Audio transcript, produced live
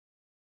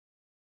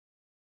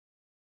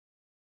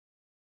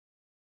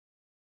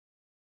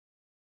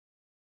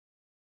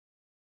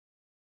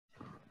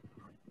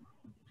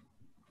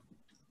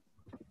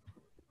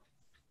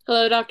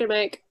Hello, Dr.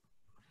 Mike.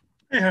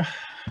 Hey,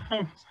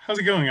 how's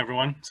it going,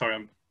 everyone? Sorry,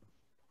 I'm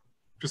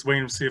just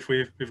waiting to see if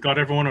we've got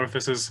everyone or if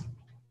this is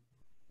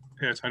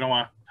it. I don't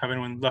want to have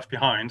anyone left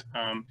behind.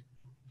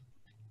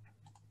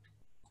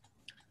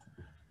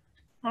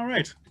 All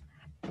right.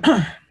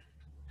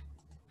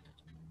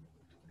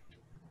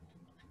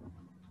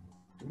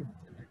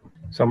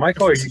 So,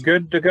 Michael, are you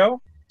good to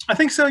go? I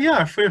think so.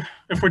 Yeah.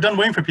 If we're done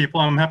waiting for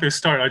people, I'm happy to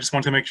start. I just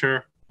want to make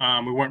sure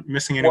we weren't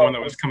missing anyone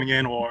that was coming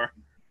in or.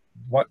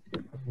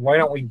 Why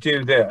don't we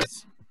do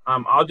this?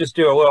 I'll just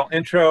do a little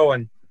intro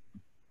and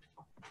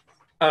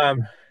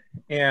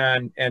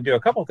do a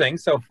couple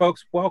things. So,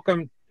 folks,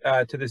 welcome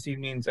to this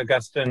evening's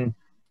Augustine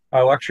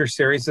lecture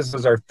series. This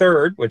is our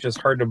third, which is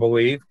hard to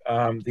believe.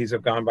 These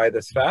have gone by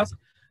this fast.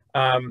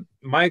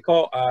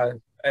 Michael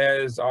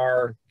is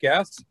our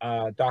guest,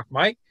 Doc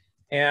Mike,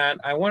 and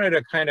I wanted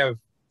to kind of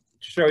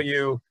show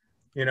you,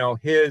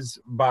 his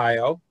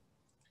bio.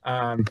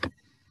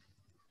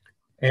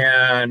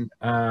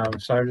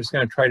 So I'm just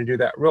going to try to do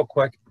that real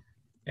quick.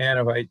 And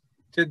if I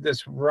did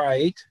this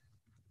right,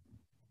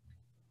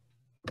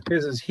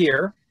 his is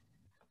here.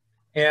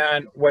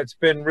 And what's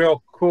been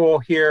real cool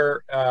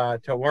here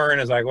to learn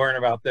as I learn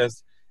about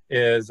this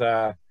is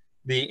the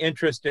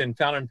interest in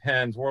fountain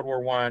pens, World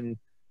War I,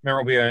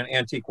 memorabilia, and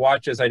antique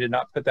watches. I did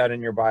not put that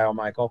in your bio,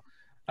 Michael.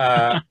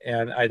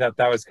 And I thought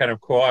that was kind of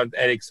cool. It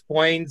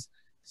explains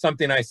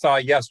something I saw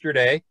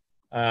yesterday.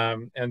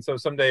 And so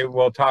someday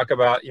we'll talk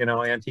about,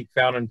 antique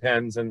fountain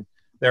pens and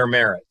their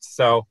merits.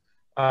 So,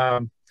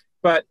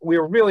 but we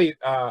really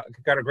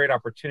got a great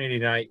opportunity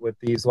tonight with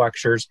these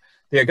lectures.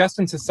 The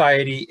Augustine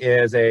Society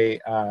is a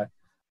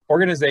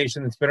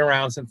organization that's been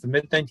around since the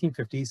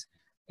mid-1950s.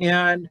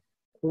 And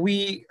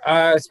we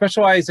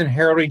specialize in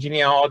heraldry,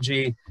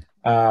 genealogy,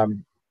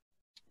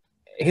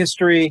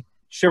 history,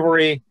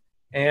 chivalry,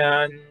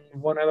 and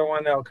one other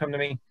one that'll come to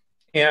me.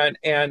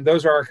 And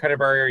those are kind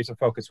of our areas of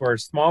focus. We're a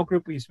small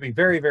group. We used to be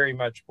very, very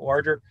much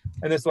larger.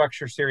 And this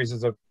lecture series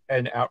is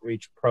an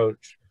outreach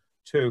approach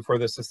for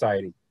the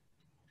society.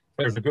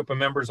 There's a group of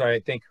members, I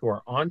think, who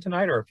are on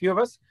tonight, or a few of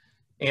us.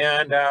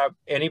 And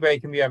anybody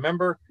can be a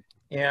member.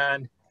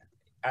 And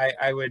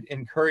I would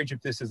encourage,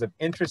 if this is of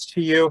interest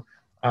to you,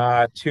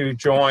 to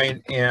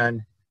join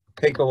and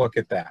take a look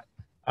at that.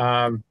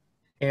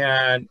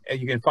 And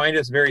you can find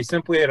us very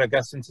simply at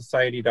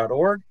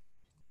augustinesociety.org.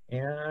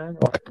 And,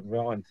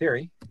 well, in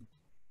theory.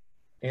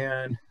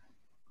 And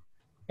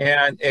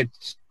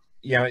it's,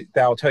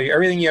 that'll tell you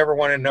everything you ever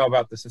want to know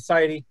about the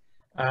society.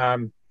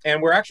 And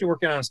we're actually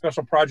working on a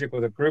special project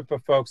with a group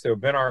of folks that have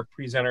been our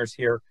presenters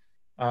here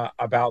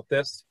about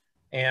this.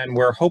 And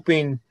we're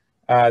hoping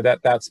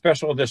that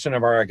special edition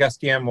of our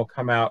Augustium will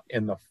come out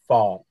in the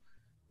fall.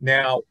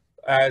 Now,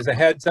 as a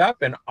heads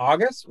up, in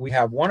August, we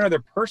have one other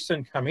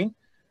person coming.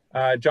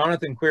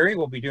 Jonathan Query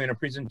will be doing a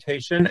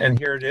presentation, and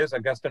here it is,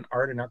 Augustine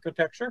Art and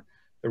Architecture,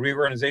 the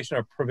Reorganization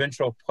of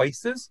Provincial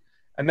Places.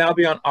 And that'll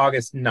be on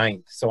August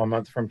 9th, so a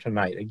month from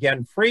tonight.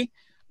 Again, free.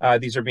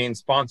 These are being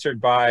sponsored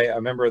by a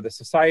member of the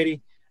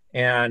society,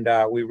 and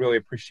we really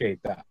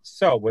appreciate that.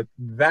 So with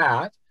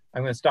that,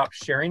 I'm going to stop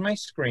sharing my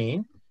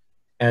screen.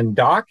 And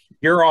Doc,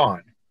 you're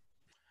on.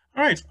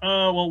 All right.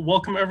 Well,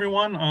 welcome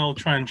everyone. I'll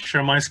try and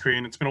share my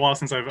screen. It's been a while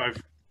since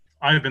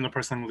I've been the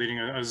person leading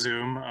a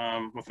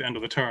Zoom with the end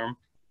of the term.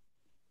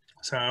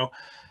 So,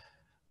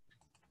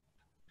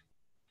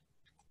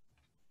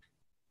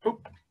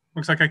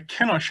 looks like I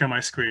cannot share my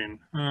screen.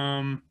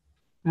 Rod,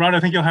 I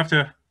think you'll have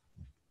to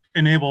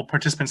enable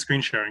participant screen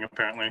sharing,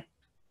 apparently.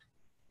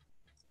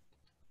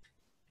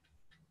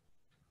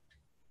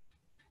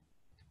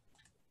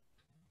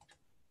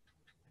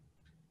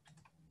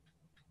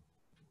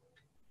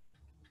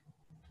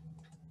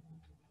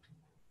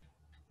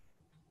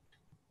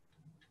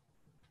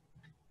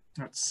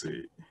 Let's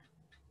see.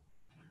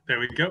 There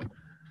we go.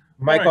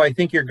 Michael, right. I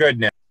think you're good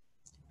now.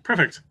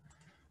 Perfect.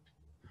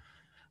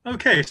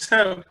 Okay,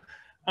 so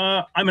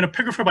I'm an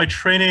epigrapher by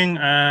training,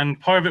 and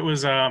part of it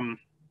was I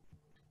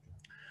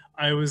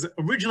was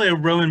originally a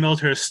Roman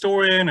military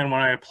historian, and when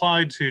I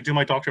applied to do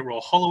my doctorate at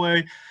Royal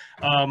Holloway,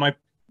 my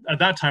at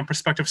that time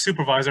prospective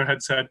supervisor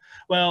had said,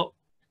 well,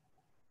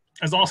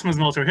 as awesome as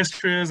military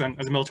history is, and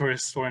as a military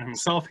historian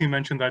himself, he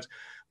mentioned that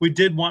we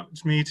did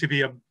want me to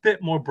be a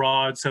bit more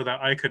broad so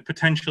that I could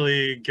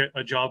potentially get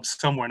a job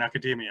somewhere in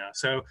academia.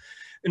 So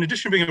in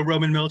addition to being a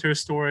Roman military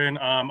historian,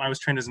 I was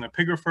trained as an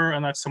epigrapher,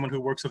 and that's someone who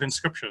works with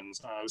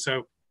inscriptions.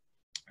 So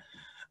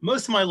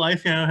most of my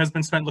life, has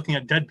been spent looking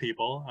at dead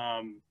people.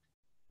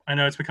 I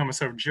know it's become a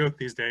sort of joke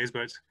these days,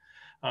 but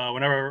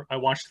whenever I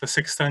watch The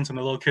Sixth Sense and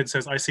the little kid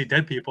says, "I see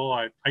dead people,"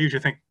 I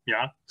usually think,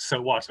 yeah,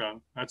 so what?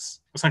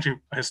 That's essentially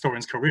a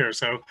historian's career.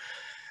 So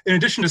in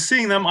addition to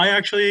seeing them, I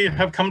actually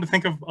have come to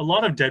think of a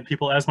lot of dead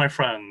people as my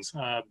friends.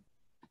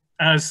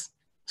 As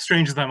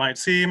strange as that might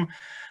seem,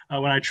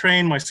 when I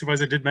trained, my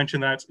supervisor did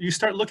mention that you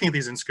start looking at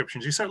these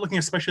inscriptions, you start looking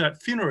especially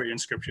at funerary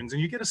inscriptions,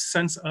 and you get a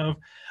sense of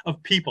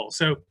people.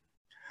 So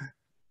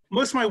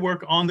most of my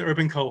work on the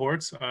urban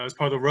cohorts as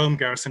part of the Rome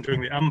garrison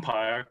during the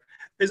Empire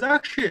is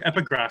actually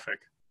epigraphic.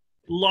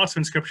 lots of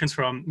inscriptions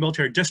from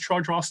military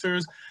discharge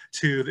rosters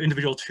to the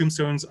individual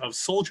tombstones of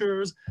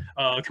soldiers,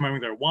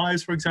 commemorating their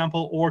wives, for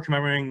example, or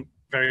commemorating,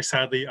 very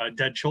sadly,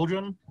 dead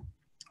children.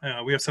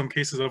 We have some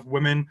cases of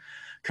women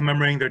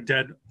commemorating their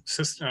dead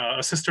sister.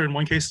 A sister in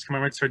one case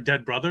commemorates her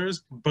dead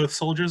brothers, both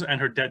soldiers,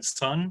 and her dead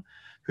son,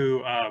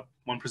 who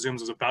one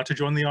presumes was about to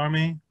join the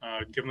army,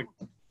 given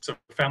some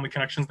family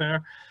connections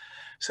there.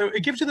 So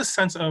it gives you the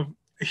sense of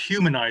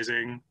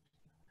humanizing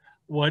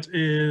what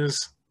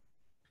is,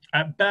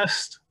 at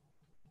best,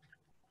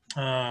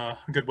 a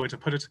good way to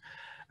put it,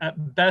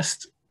 at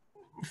best,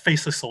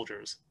 faceless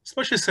soldiers,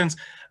 especially since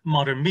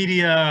modern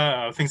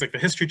media, things like the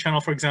History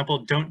Channel, for example,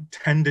 don't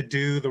tend to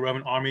do the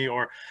Roman army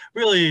or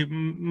really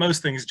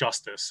most things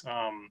justice.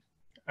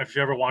 If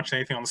you ever watch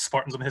anything on the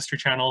Spartans on the History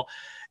Channel,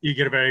 you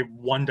get a very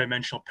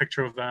one-dimensional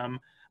picture of them,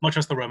 much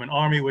less the Roman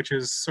army, which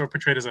is sort of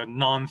portrayed as a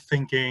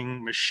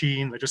non-thinking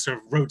machine that just sort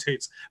of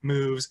rotates,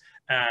 moves,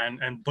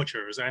 and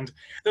butchers. And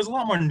there's a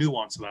lot more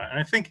nuance to that. And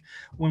I think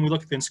when we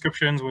look at the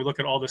inscriptions, when we look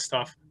at all this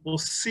stuff, we'll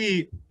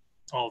see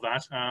all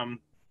that.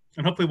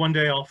 And hopefully one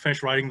day I'll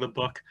finish writing the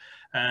book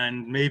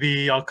and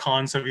maybe I'll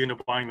con some of you into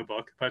buying the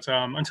book. But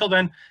until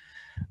then,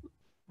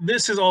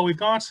 this is all we've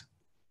got.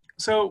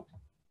 So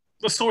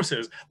the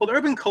sources. Well, the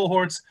urban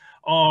cohorts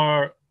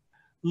are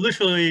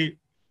literally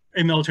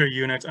a military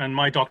unit, and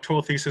my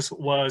doctoral thesis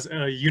was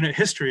a unit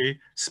history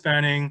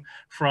spanning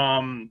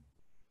from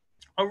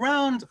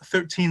around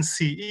 13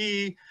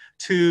 CE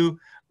to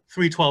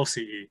 312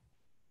 CE.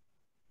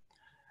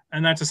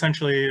 And that's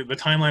essentially the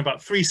timeline,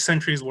 about 3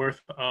 centuries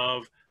worth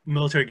of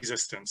military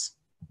existence.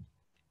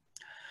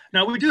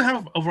 Now, we do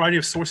have a variety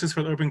of sources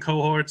for the urban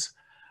cohorts.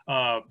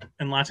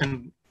 In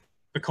Latin,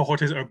 the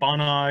cohortes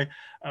urbanae.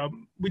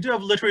 We do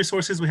have literary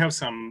sources. We have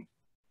some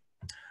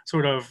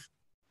sort of,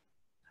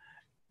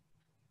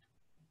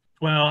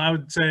 well, I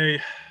would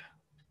say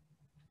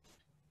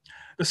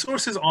the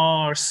sources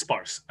are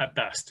sparse at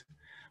best.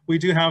 We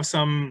do have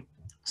some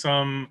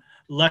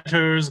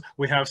letters.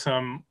 We have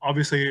some,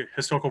 obviously,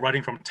 historical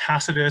writing from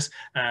Tacitus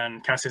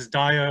and Cassius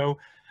Dio.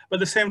 But at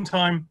the same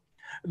time,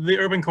 the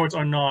urban cohorts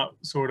are not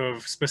sort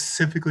of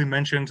specifically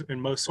mentioned in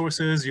most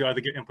sources. You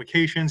either get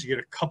implications, you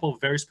get a couple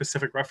very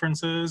specific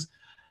references.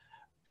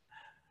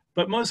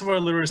 But most of our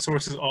literary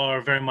sources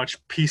are very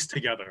much pieced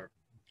together.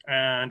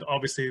 And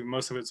obviously,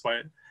 most of it's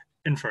by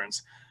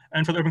inference.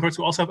 And for the urban cohorts,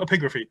 we also have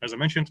epigraphy. As I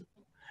mentioned,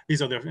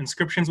 these are the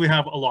inscriptions. We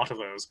have a lot of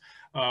those.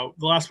 The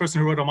last person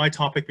who wrote on my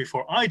topic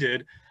before I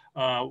did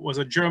was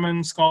a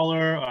German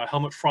scholar,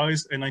 Helmut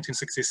Freis, in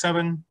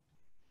 1967,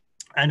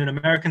 and an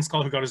American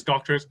scholar who got his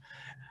doctorate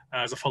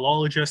as a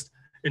philologist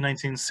in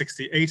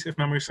 1968, if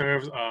memory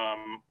serves,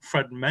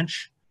 Fred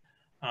Mensch.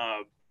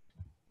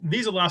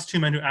 These are the last 2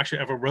 men who actually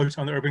ever wrote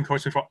on the urban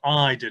cohorts before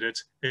I did it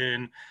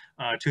in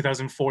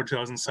 2004,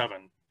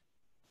 2007.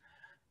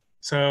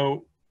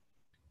 So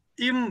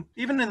even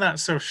in that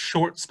sort of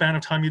short span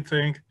of time, you'd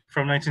think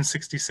from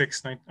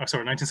 1967,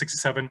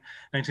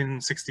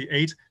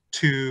 1968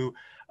 to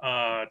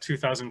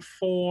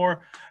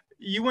 2004,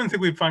 you wouldn't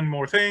think we'd find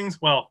more things.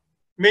 Well,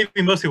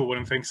 maybe most people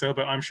wouldn't think so,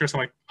 but I'm sure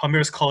some like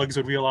Hamir's colleagues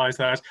would realize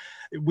that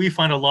we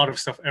find a lot of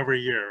stuff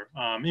every year.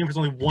 Even if it's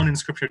only 1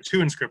 inscription or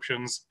 2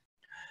 inscriptions,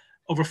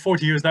 over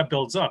 40 years that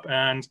builds up.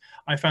 And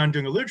I found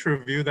doing a literature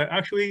review that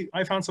actually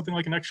I found something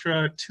like an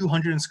extra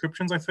 200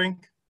 inscriptions, I think,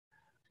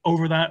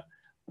 over that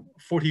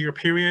 40-year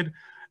period.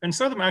 And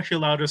some of them actually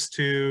allowed us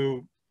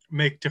to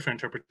make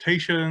different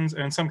interpretations.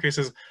 And in some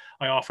cases,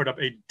 I offered up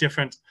a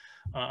different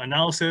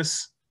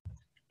analysis.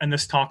 And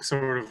this talk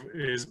sort of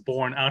is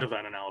born out of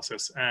that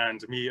analysis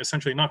and me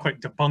essentially not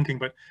quite debunking,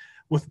 but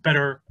with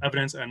better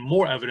evidence and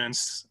more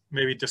evidence,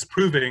 maybe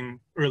disproving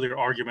earlier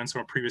arguments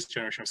from a previous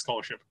generation of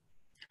scholarship.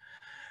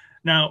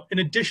 Now, in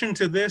addition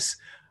to this,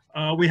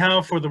 we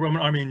have for the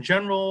Roman army in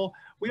general,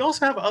 we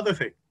also have other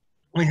things.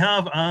 We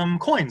have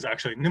coins,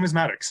 actually,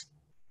 numismatics.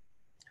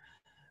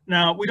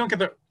 Now, we don't get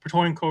the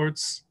Praetorian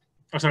cohorts,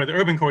 or sorry, the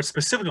urban cohorts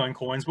specifically on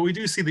coins, but we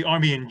do see the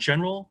army in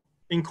general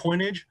in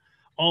coinage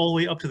all the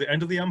way up to the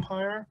end of the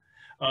empire.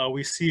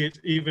 We see it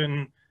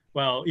even,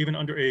 well, even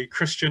under a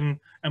Christian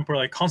emperor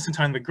like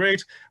Constantine the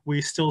Great,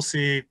 we still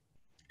see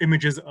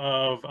images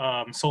of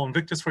Sol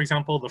Invictus, for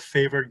example, the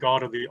favored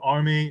god of the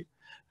army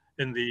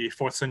in the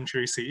 4th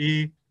century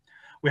CE.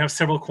 We have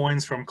several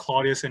coins from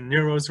Claudius and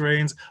Nero's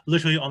reigns,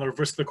 literally on the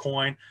reverse of the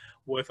coin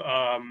with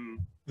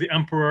the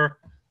emperor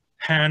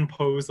hand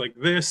posed like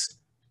this,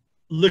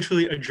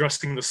 literally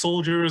addressing the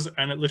soldiers,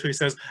 and it literally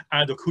says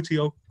ad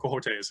locutio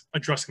cohortes,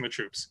 addressing the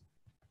troops.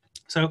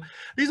 So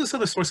these are some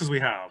of the sources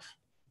we have.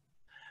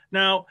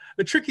 Now,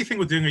 the tricky thing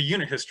with doing a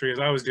unit history, as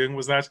I was doing,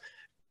 was that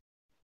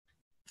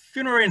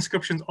funerary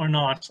inscriptions are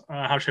not,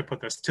 how should I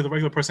put this, to the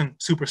regular person,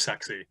 super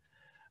sexy.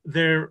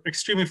 They're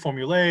extremely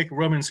formulaic.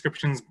 Roman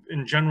inscriptions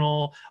in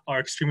general are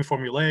extremely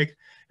formulaic.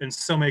 In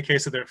so many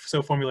cases, they're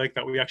so formulaic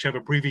that we actually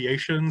have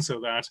abbreviations, so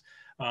that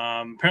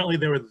apparently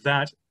they were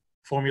that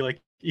formulaic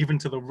even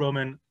to the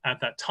Roman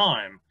at that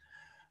time.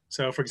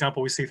 So, for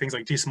example, we see things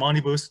like Dies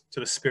Manibus to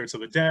the spirits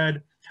of the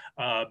dead,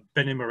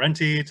 Bene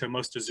Merenti to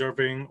most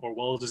deserving or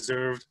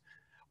well-deserved,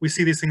 We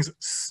see these things,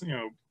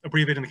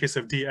 abbreviated in the case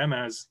of DM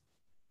as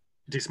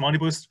Dis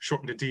Monibus,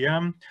 shortened to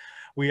DM.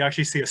 We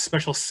actually see a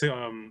special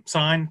sign,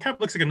 kind of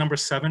looks like a number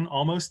 7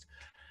 almost.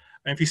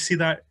 And if you see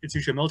that, it's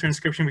usually a military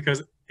inscription because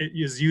it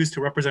is used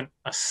to represent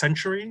a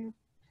century.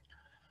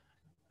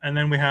 And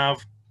then we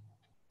have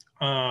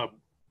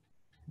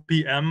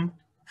BM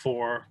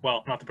for,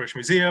 well, not the British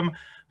Museum,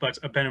 but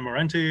Bene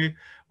Morenti.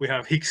 We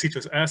have Hic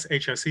Situs S,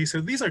 HSE.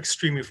 So these are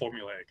extremely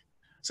formulaic.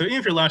 So even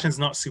if your Latin is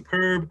not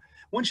superb,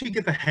 once you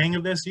get the hang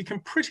of this, you can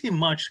pretty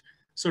much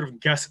sort of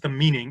guess at the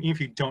meaning, even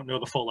if you don't know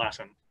the full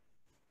Latin.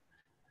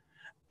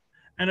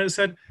 And as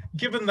I said,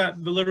 given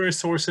that the literary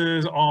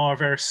sources are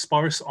very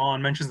sparse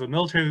on mentions of the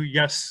military,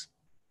 yes,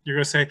 you're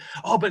going to say,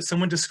 oh, but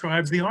someone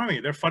describes the army.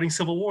 They're fighting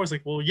civil wars.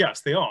 Like, well,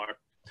 yes, they are.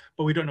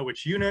 But we don't know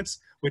which units.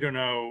 We don't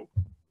know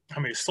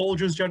how many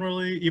soldiers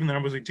generally. Even the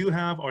numbers we do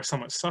have are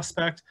somewhat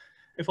suspect,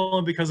 if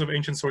only because of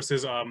ancient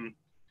sources'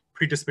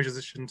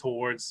 predisposition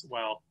towards,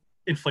 well,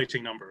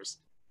 inflating numbers.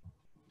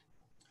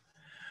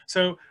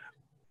 So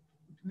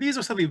these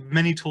are some of the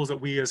many tools that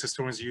we as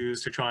historians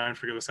use to try and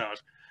figure this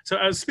out. So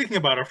as speaking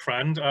about our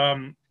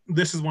friend,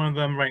 this is one of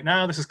them right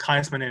now. This is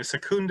Caius Manlius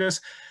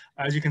Secundus.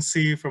 As you can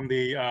see from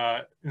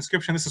the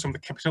inscription, this is from the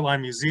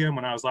Capitoline Museum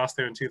when I was last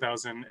there in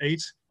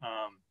 2008.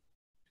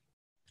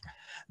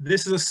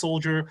 This is a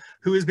soldier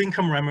who is being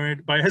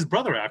commemorated by his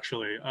brother,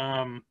 actually.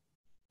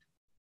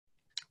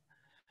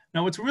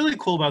 Now, what's really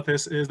cool about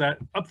this is that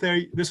up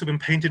there, this would have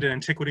been painted in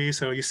antiquity.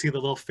 So you see the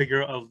little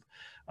figure of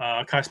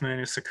Caius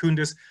Manlius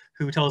Secundus,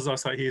 who tells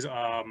us that he's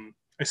a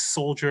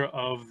soldier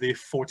of the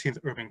 14th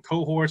Urban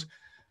Cohort.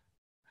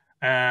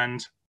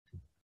 And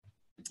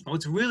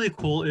what's really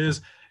cool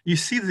is you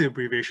see the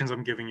abbreviations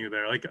I'm giving you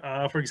there. Like,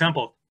 for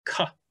example,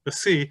 K, the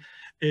C,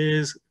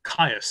 is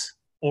Caius,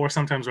 or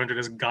sometimes rendered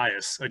as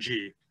Gaius, a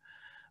G.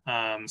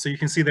 So you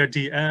can see their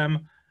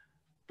DM.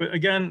 But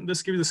again,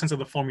 this gives you the sense of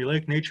the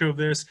formulaic nature of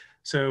this.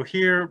 So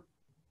here,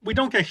 we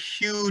don't get a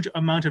huge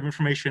amount of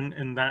information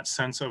in that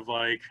sense of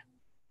like,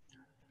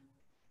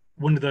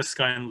 when did this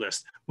guy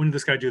enlist? When did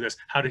this guy do this?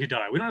 How did he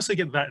die? We don't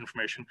necessarily get that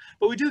information,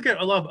 but we do get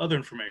a lot of other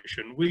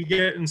information. We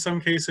get, in some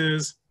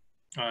cases,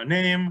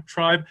 name,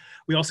 tribe.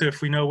 We also,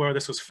 if we know where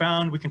this was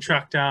found, we can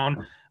track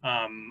down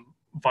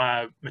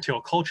via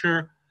material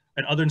culture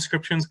and other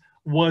inscriptions.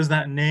 Was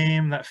that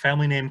name, that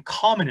family name,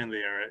 common in the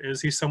area?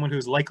 Is he someone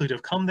who's likely to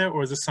have come there,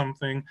 or is this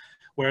something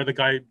where the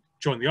guy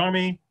joined the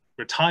army,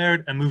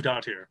 retired, and moved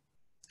out here?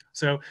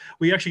 So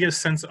we actually get a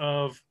sense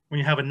of, when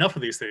you have enough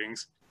of these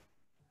things,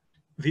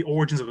 the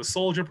origins of the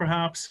soldier,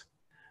 perhaps,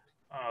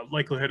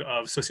 likelihood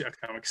of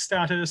socioeconomic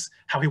status,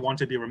 how he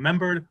wanted to be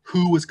remembered,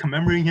 who was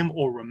commemorating him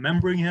or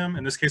remembering him.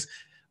 In this case,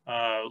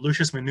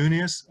 Lucius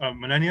Manunius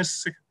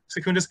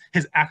Secundus,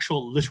 his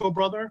actual literal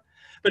brother.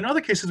 But in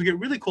other cases, we get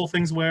really cool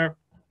things where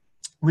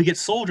we get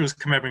soldiers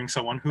commemorating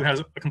someone who has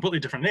a completely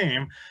different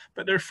name,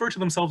 but they refer to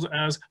themselves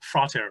as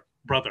frater,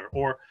 brother,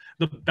 or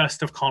the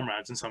best of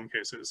comrades in some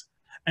cases.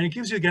 And it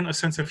gives you, again, a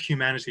sense of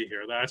humanity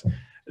here, that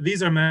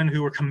these are men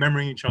who were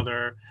commemorating each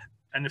other,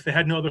 and if they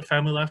had no other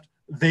family left,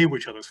 they were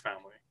each other's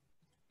family.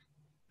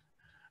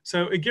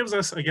 So it gives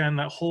us, again,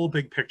 that whole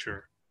big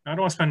picture. Now, I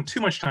don't want to spend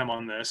too much time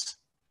on this,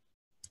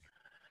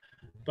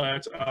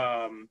 but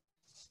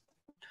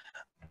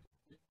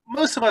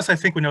most of us, I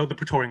think, we know the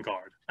Praetorian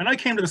Guard. And I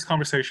came to this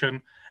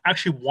conversation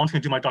actually wanting to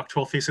do my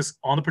doctoral thesis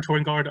on the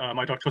Praetorian Guard.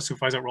 My doctoral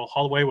supervisor at Royal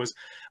Holloway was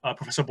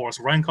Professor Boris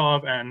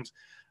Rankov, and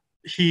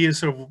he is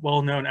sort of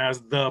well known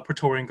as the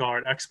Praetorian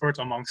Guard expert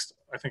amongst,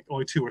 I think,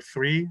 only 2 or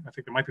 3. I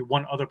think there might be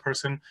one other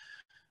person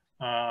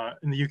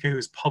in the UK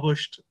who's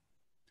published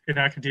in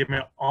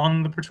academia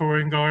on the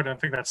Praetorian Guard. I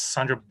think that's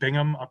Sandra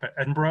Bingham up at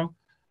Edinburgh.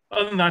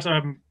 Other than that,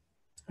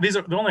 these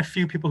are the only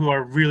few people who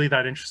are really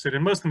that interested,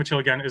 and most of the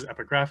material, again, is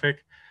epigraphic.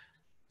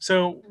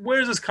 So where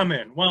does this come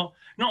in? Well,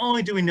 not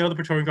only do we know the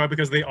Praetorian Guard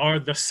because they are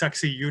the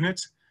sexy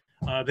unit,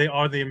 they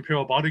are the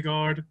imperial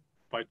bodyguard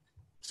by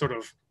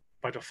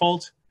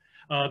default.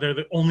 They're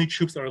the only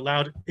troops that are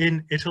allowed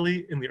in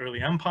Italy in the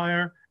early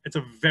empire. It's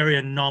a very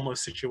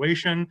anomalous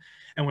situation.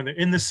 And when they're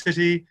in the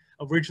city,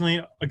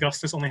 originally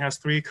Augustus only has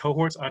 3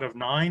 cohorts out of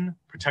 9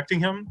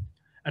 protecting him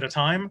at a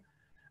time.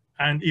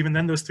 And even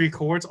then, those 3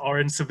 cohorts are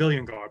in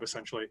civilian garb,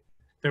 essentially.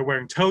 They're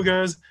wearing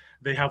togas,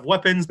 they have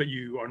weapons, but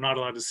you are not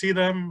allowed to see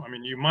them. I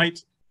mean, you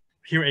might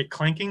hear a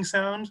clanking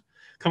sound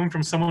coming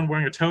from someone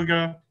wearing a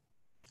toga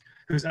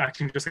who's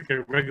acting just like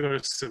a regular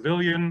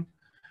civilian.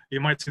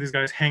 You might see these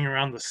guys hang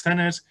around the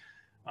Senate,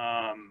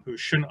 who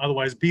shouldn't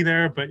otherwise be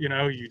there, but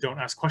you don't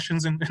ask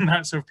questions in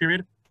that sort of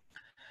period.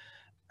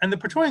 And the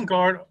Praetorian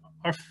Guard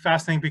are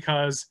fascinating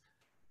because,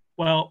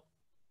 well,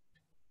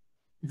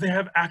 they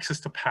have access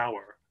to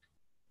power.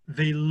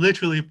 They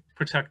literally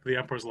protect the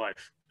emperor's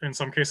life. In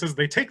some cases,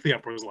 they take the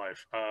emperor's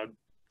life,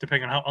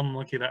 depending on how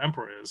unlucky that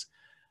emperor is.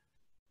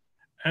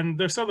 And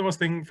they're some of the most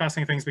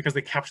fascinating things because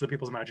they capture the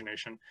people's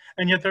imagination.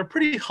 And yet they're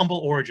pretty humble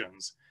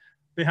origins.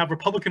 They have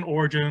Republican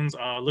origins,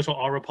 little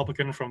R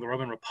Republican from the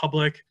Roman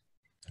Republic,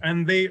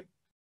 and they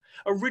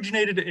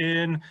originated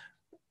in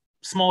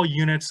small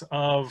units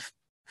of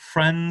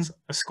friends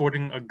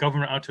escorting a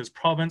governor out to his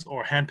province,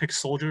 or handpicked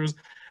soldiers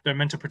that are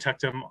meant to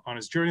protect him on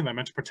his journey, that are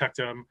meant to protect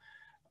him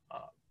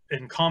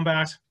in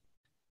combat.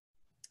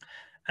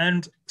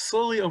 And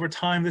slowly over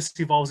time, this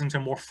evolves into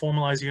a more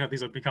formalized unit.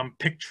 These have become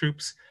picked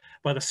troops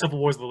by the civil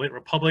wars of the late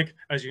Republic,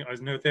 as you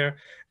note there.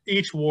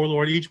 Each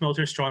warlord, each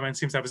military strongman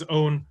seems to have his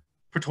own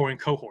Praetorian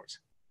cohort.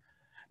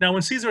 Now,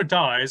 when Caesar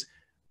dies,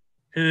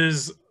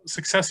 his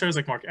successors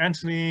like Mark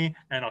Antony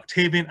and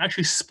Octavian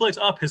actually split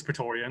up his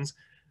Praetorians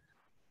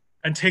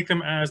and take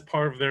them as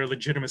part of their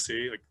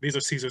legitimacy. Like, these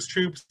are Caesar's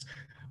troops.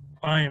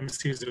 I am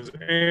Caesar's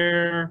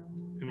heir.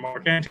 In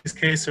Mark Antony's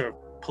case, or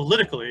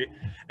politically,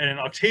 and in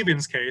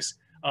Octavian's case,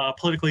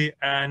 politically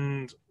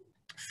and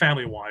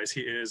family-wise,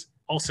 he is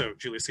also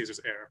Julius Caesar's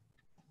heir.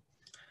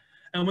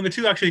 And when the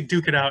two actually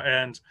duke it out,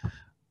 and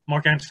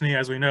Mark Antony,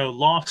 as we know,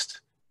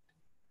 lost,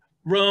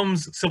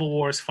 Rome's civil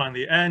wars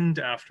finally end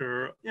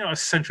after a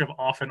century of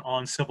off and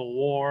on civil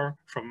war,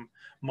 from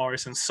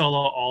Marius and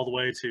Sulla all the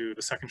way to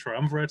the Second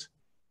Triumvirate.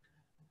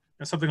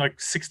 And something like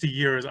 60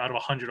 years out of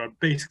 100 are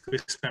basically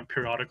spent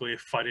periodically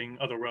fighting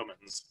other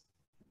Romans.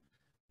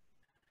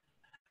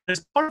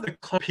 As part of the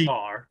club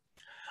PR,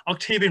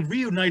 Octavian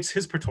reunites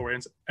his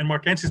Praetorians and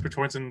Mark Antony's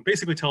Praetorians and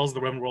basically tells the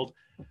Roman world,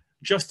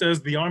 just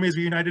as the army is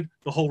reunited,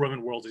 the whole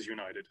Roman world is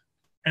united,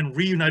 and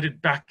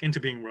reunited back into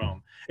being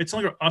Rome. It's no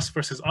longer us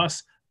versus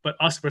us, but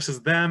us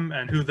versus them,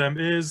 and who them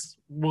is,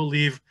 we'll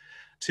leave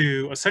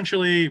to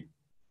essentially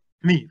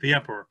me, the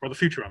emperor, or the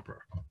future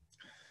emperor.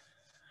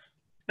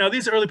 Now,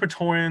 these early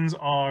Praetorians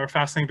are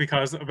fascinating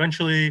because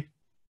eventually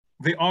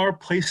they are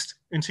placed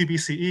in 2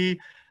 BCE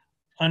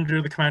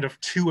under the command of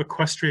 2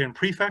 equestrian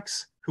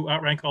prefects who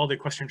outrank all the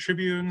equestrian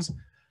tribunes.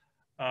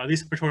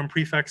 These Praetorian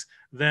prefects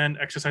then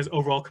exercise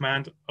overall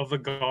command of the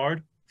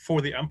guard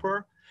for the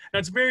emperor. Now,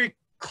 it's very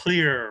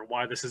clear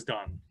why this is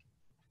done.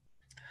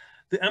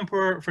 The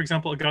emperor, for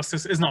example,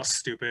 Augustus, is not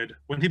stupid.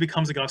 When he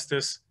becomes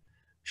Augustus,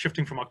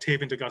 shifting from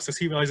Octavian to Augustus,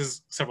 he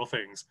realizes several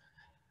things.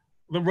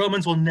 The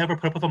Romans will never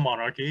put up with a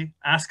monarchy.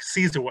 Ask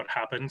Caesar what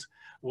happened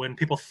when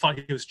people thought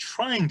he was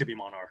trying to be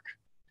monarch.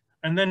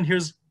 And then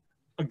here's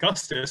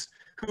Augustus,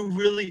 who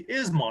really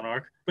is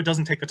monarch, but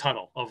doesn't take the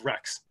title of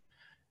Rex.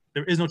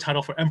 There is no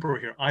title for emperor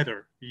here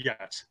either,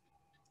 yet.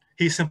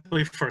 He's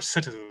simply first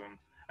citizen,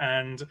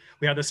 and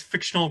we have this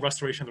fictional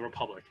restoration of the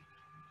Republic.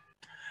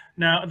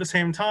 Now, at the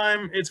same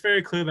time, it's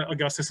very clear that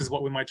Augustus is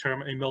what we might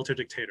term a military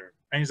dictator.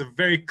 And he's a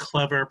very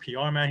clever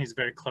PR man. He's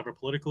very clever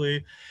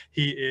politically.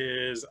 He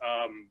is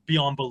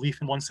beyond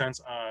belief in one sense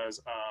as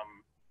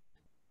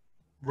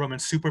Roman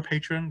super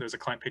patron. There's a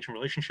client-patron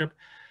relationship.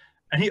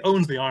 And he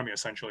owns the army,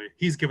 essentially.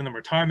 He's given them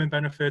retirement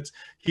benefits.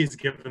 He's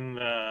given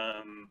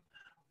them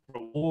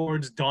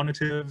rewards,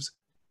 donatives.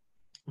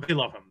 They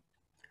love him.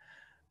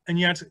 And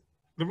yet,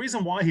 the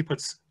reason why he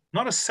puts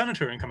not a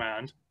senator in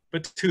command,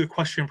 but 2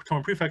 equestrian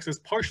Praetorian prefects is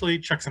partially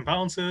checks and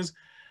balances.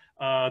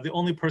 The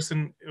only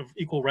person of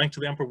equal rank to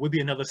the emperor would be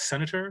another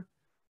senator.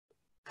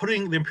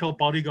 Putting the imperial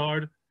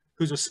bodyguard,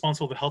 who's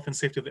responsible for the health and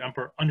safety of the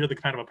emperor, under the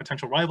command of a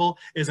potential rival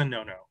is a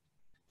no-no.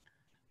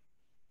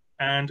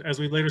 And as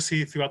we later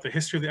see throughout the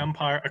history of the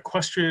empire,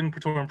 equestrian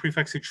Praetorian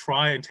prefects who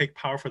try and take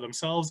power for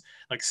themselves,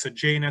 like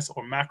Sejanus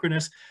or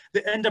Macrinus,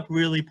 they end up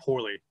really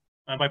poorly.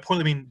 By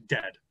poorly, I mean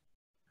dead.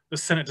 The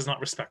Senate does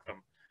not respect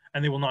them,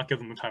 and they will not give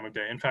them the time of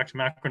day. In fact,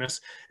 Macrinus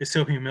is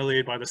so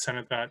humiliated by the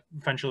Senate that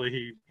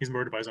eventually he's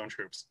murdered by his own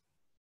troops.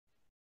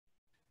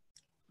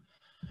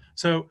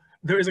 So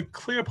there is a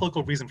clear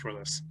political reason for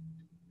this.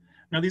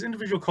 Now, these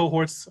individual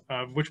cohorts,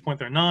 at which point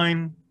they're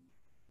 9,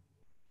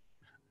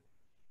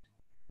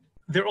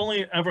 they're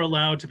only ever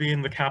allowed to be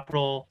in the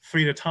capital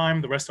 3 at a time.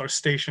 The rest are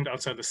stationed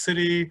outside the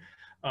city.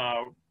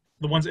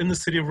 The ones in the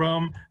city of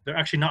Rome, they're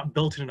actually not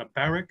built in a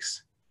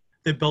barracks.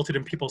 They built it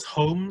in people's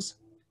homes.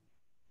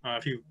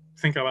 If you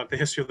think about the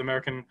history of the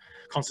American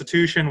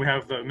Constitution, we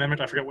have the amendment,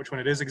 I forget which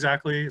one it is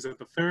exactly, is it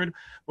the 3rd?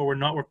 But we're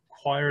not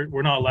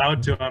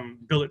allowed to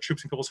build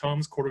troops in people's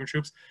homes, quartering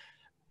troops.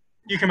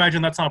 You can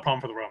imagine that's not a problem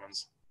for the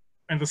Romans.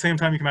 And at the same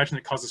time, you can imagine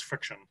it causes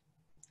friction.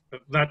 But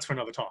that's for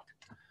another talk.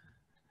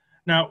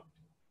 Now,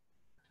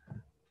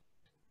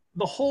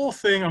 the whole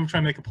thing I'm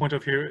trying to make a point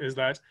of here is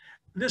that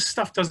this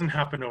stuff doesn't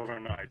happen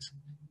overnight.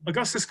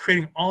 Augustus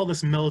creating all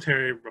this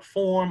military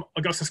reform,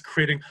 Augustus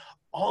creating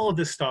all of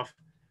this stuff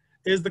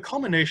is the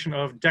culmination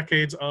of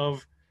decades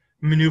of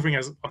maneuvering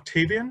as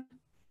Octavian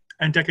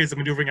and decades of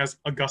maneuvering as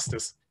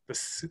Augustus,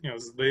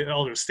 the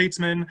elder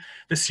statesman,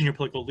 the senior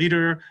political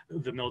leader,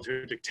 the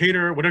military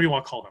dictator, whatever you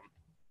want to call him.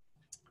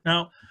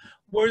 Now,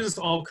 where does this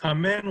all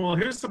come in? Well,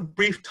 here's a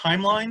brief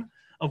timeline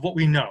of what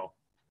we know.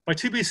 By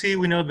 2 BC,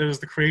 we know there's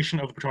the creation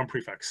of the Praetorian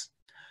prefects.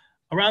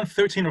 Around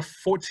 13 or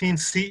 14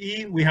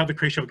 CE, we have the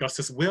creation of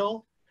Augustus'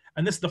 will,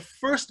 and this is the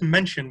first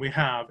mention we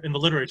have in the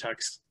literary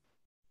text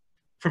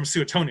from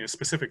Suetonius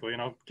specifically,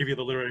 and I'll give you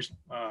the literary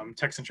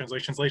text and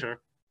translations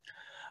later,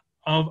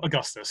 of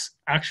Augustus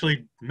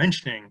actually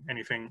mentioning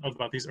anything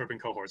about these urban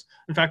cohorts.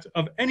 In fact,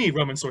 of any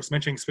Roman source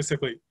mentioning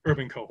specifically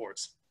urban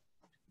cohorts.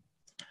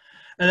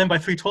 And then by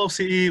 312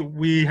 CE,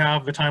 we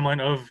have the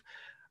timeline of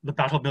the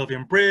Battle of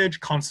Milvian Bridge,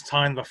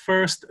 Constantine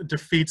I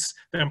defeats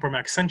the Emperor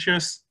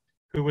Maxentius,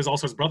 who was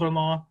also his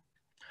brother-in-law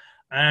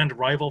and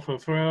rival for the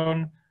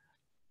throne.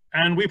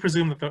 And we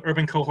presume that the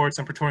urban cohorts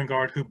and Praetorian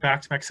Guard who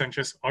backed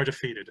Maxentius are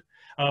defeated.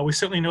 We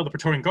certainly know the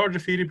Praetorian Guard are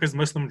defeated because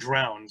most of them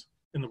drowned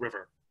in the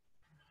river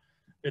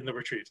in the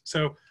retreat.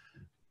 So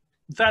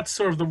that's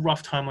sort of the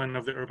rough timeline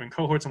of the urban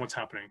cohorts and what's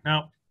happening.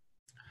 Now,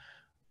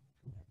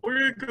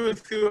 we're going to go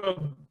through a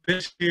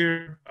bit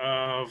here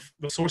of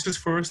the sources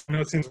first. I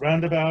know it seems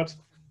roundabout,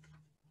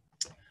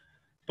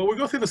 but we'll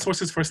go through the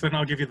sources first, then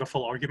I'll give you the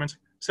full argument.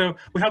 So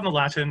we have in the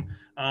Latin,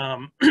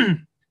 the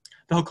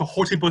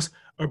cohortibus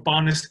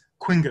urbanus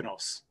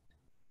quingenos.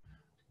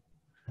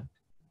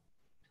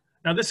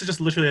 Now, this is just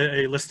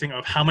literally a listing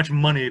of how much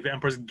money the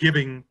emperor's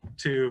giving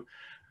to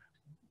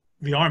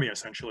the army,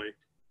 essentially.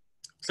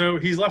 So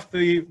he's left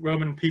the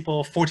Roman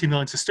people 40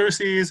 million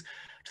sesterces,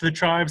 to the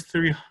tribes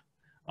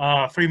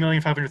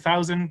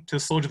 3,500,000, to the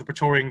soldiers of the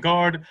Praetorian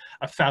Guard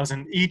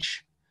 1,000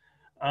 each.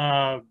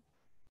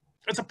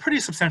 It's a pretty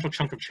substantial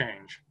chunk of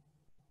change.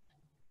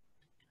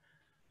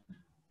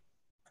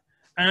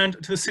 And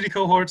to the city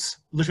cohorts,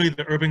 literally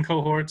the urban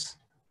cohorts,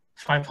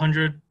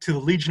 500, to the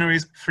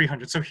legionaries,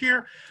 300. So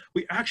here,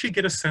 we actually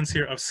get a sense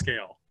here of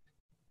scale.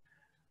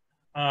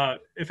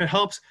 If it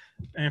helps,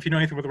 and if you know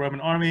anything about the Roman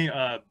army,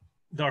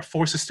 there are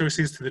 4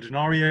 sesterces to the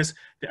denarius.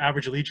 The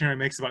average legionary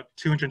makes about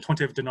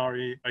 220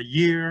 denarii a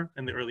year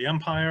in the early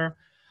empire.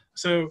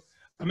 So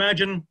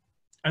imagine,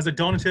 as a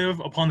donative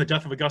upon the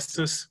death of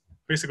Augustus,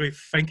 basically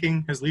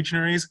thanking his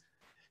legionaries,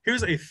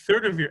 here's a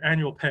third of your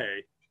annual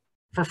pay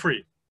for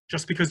free,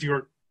 just because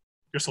you're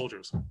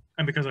soldiers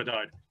and because I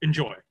died.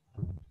 Enjoy.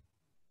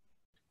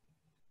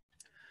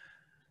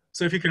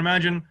 So if you can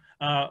imagine,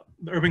 the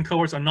urban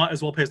cohorts are not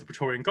as well paid as the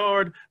Praetorian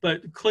Guard,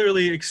 but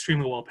clearly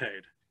extremely well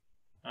paid.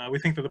 We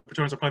think that the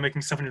Praetorians are probably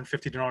making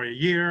 750 denarii a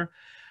year.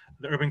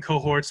 The urban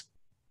cohorts,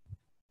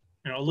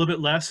 a little bit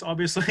less,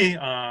 obviously,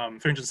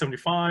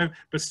 375,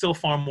 but still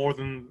far more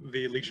than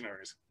the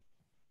legionaries.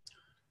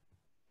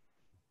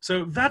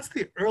 So that's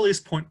the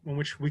earliest point in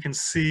which we can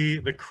see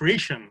the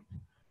creation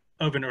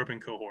of an urban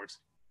cohort.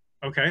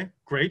 Okay,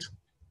 great.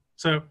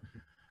 So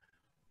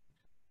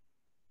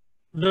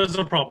there's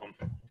a problem.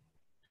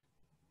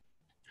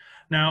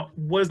 Now,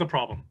 what is the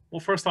problem? Well,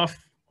 first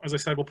off, as I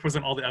said, we'll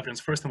present all the evidence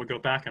first, then we'll go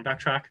back and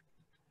backtrack.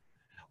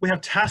 We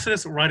have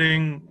Tacitus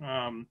writing,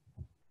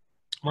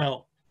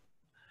 well,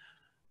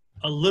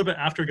 a little bit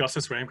after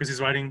Augustus' reign, because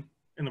he's writing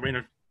in the reign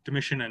of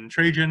Domitian and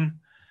Trajan.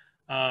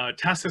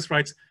 Tacitus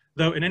writes,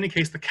 though in any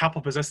case the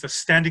capital possessed a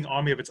standing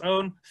army of its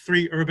own,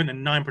 3 urban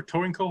and 9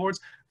 Praetorian cohorts,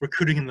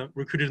 recruited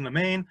in the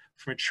main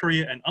from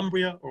Etruria and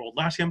Umbria, or Old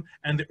Latium,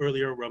 and the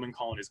earlier Roman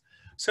colonies.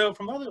 So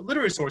from other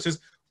literary sources,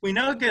 we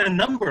now get a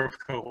number of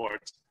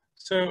cohorts.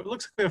 So it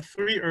looks like we have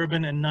 3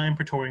 urban and 9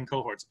 Praetorian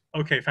cohorts.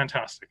 Okay,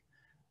 fantastic.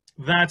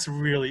 That's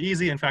really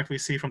easy. In fact, we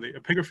see from the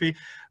epigraphy,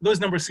 those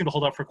numbers seem to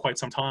hold up for quite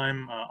some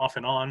time, off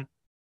and on.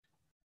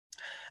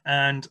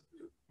 And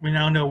we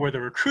now know where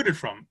they're recruited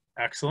from.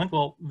 Excellent.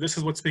 Well, this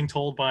is what's being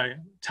told by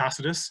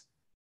Tacitus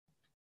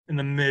in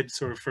the mid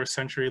sort of 1st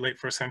century, late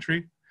 1st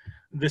century.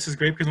 This is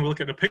great because when we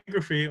look at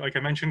epigraphy, like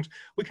I mentioned,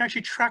 we can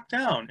actually track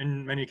down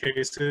in many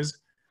cases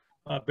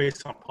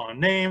based upon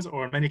names,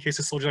 or in many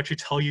cases, soldiers actually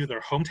tell you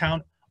their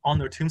hometown on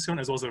their tombstone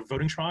as well as their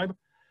voting tribe,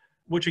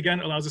 which again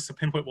allows us to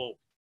pinpoint, well,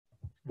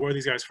 where are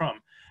these guys from?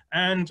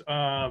 And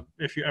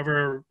if you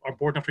ever are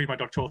bored enough to read my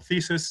doctoral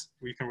thesis,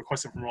 you can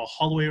request it from Royal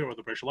Holloway or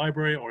the British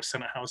Library or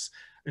Senate House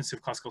Institute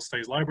of Classical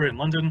Studies Library in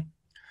London.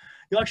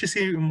 You'll actually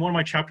see in one of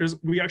my chapters,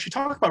 we actually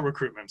talk about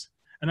recruitment.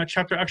 And that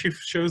chapter actually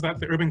shows that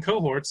the urban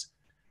cohorts,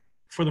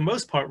 for the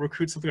most part,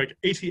 recruit something like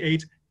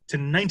 88 to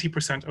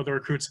 90% of the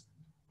recruits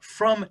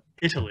from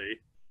Italy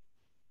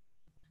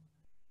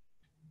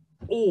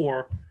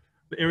or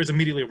the areas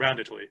immediately around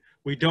Italy.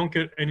 We don't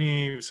get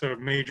any sort of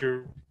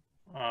major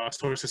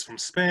sources from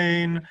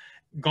Spain,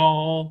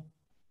 Gaul.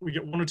 We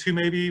get 1 or 2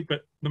 maybe,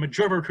 but the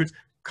majority of recruits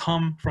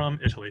come from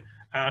Italy,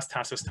 as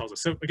Tacitus tells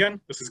us. So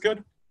again, this is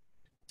good.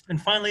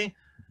 And finally,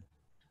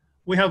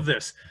 we have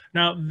this.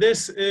 Now,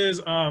 this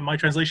is my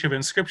translation of an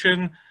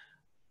inscription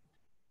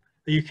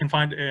that you can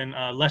find in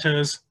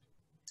Letta's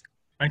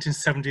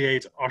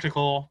 1978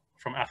 article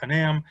from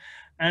Athenaeum.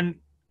 And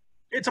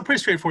it's a pretty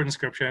straightforward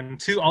inscription.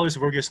 To Aulus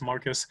Vergius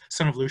Marcus,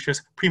 son of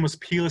Lucius, primus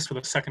pilus for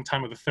the 2nd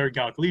time of the 3rd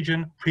Gallic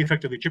Legion,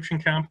 prefect of the Egyptian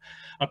camp,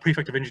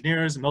 prefect of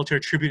engineers, military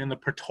tribune in the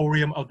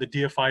praetorium of the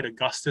deified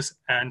Augustus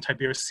and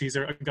Tiberius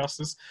Caesar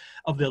Augustus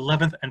of the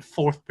 11th and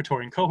 4th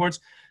Praetorian cohorts,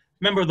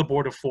 member of the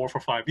board of 4 for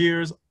 5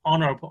 years,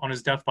 honor on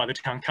his death by the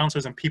town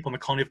councilors and people in the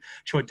colony of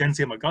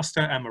Choedensium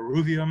Augusta and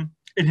Maruvium.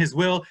 In his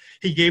will,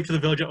 he gave to the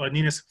village of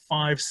Aninus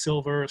 5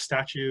 silver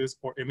statues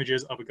or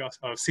images of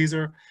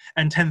Caesar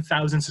and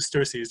 10,000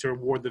 sesterces to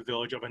reward the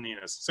village of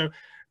Aninus. So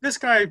this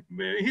guy,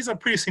 he's a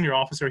pretty senior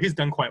officer. He's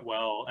done quite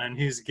well, and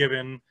he's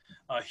given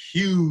a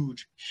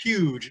huge,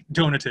 huge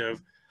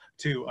donative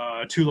to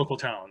 2 local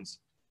towns.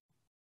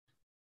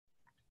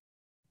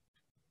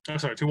 Oh,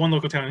 sorry, to 1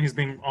 local town, and he's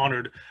being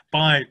honored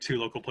by 2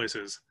 local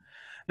places.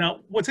 Now,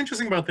 what's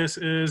interesting about this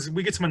is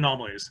we get some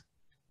anomalies.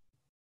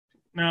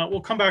 Now,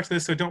 we'll come back to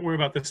this, so don't worry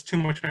about this too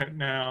much right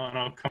now, and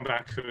I'll come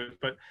back to it.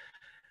 But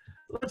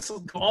let's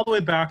go all the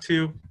way back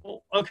to,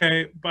 well,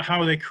 okay, but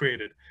how are they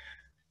created?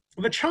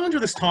 Well, the challenge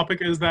of this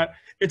topic is that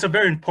it's a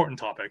very important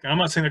topic. And I'm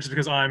not saying that just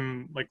because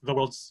I'm like the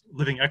world's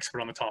living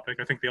expert on the topic.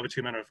 I think the other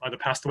two men have either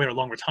passed away or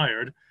long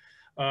retired.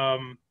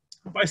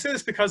 But I say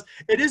this because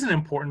it is an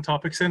important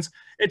topic since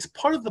it's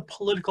part of the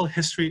political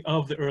history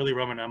of the early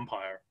Roman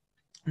Empire.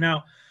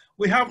 Now,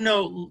 we have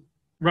no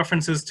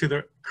references to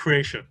the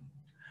creation.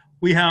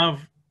 We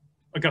have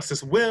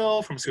Augustus'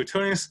 will from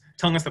Suetonius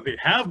telling us that they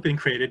have been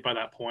created by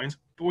that point,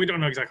 but we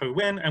don't know exactly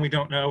when, and we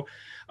don't know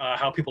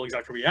how people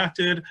exactly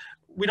reacted.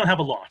 We don't have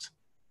a lot.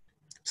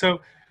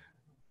 So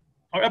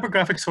our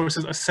epigraphic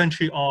sources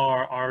essentially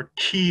are our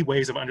key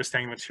ways of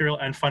understanding material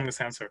and finding this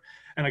answer.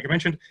 And like I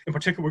mentioned, in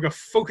particular, we're going to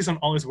focus on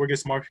Aulus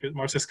Virgilius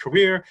Marcus'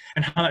 career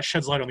and how that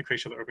sheds light on the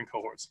creation of the urban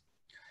cohorts.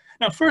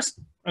 Now, first,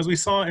 as we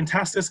saw in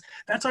Tacitus,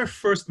 that's our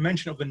first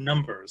mention of the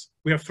numbers.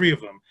 We have 3 of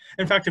them.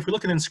 In fact, if we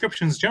look at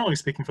inscriptions, generally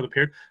speaking, for the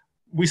period,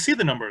 we see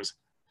the numbers.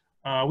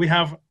 We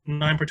have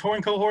 9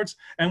 Praetorian cohorts,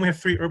 and we have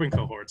 3 urban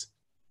cohorts.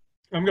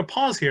 I'm going to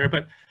pause here,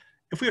 but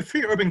if we have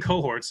 3 urban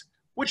cohorts,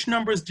 which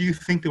numbers do you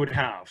think they would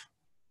have?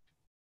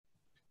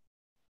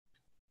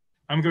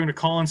 I'm going to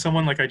call on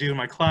someone like I do in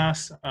my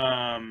class,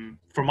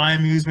 for my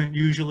amusement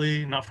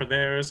usually, not for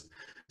theirs.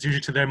 It's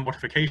usually to their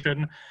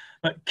mortification.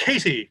 But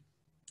Katie,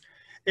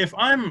 if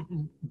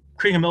I'm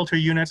creating a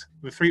military unit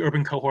with 3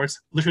 urban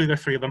cohorts, literally there are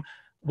 3 of them,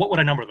 what would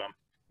I number them?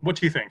 What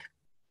do you think?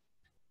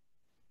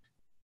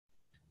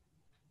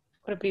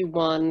 Would it be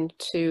 1,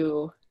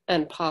 2,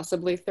 and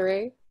possibly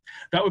 3?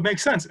 That would make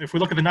sense. If we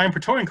look at the 9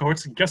 Praetorian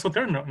cohorts, guess what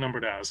they're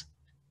numbered as?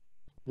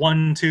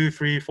 1, 2,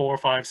 3, 4,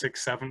 5,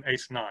 6, 7,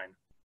 8, 9.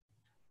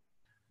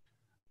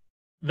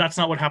 That's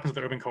not what happens with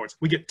the urban cohorts.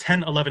 We get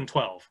 10, 11,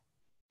 12.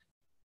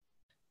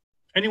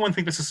 Anyone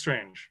think this is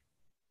strange?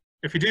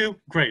 If you do,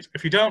 great.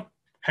 If you don't,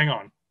 hang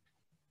on.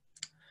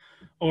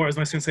 Or as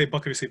my students say,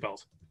 buckle your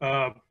seatbelt.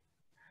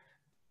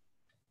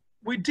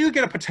 We do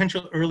get a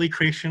potential early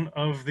creation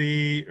of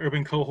the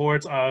urban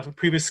cohorts.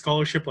 Previous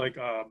scholarship like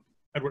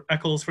Edward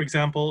Eccles, for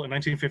example, in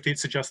 1958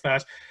 suggests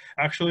that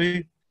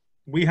actually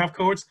we have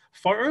cohorts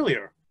far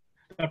earlier.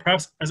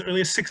 Perhaps as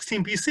early as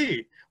 16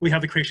 BC, we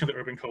have the creation of the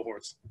urban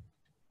cohorts.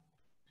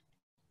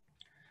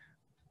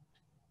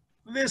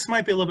 This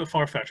might be a little bit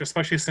far-fetched,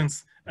 especially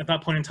since at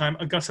that point in time,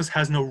 Augustus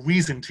has no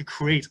reason to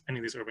create any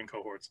of these urban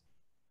cohorts.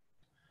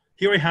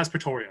 He already has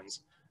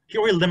Praetorians. He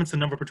already limits the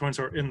number of Praetorians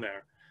who are in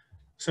there.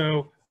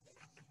 So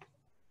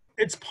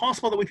it's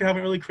possible that we could have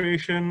an early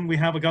creation. We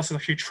have Augustus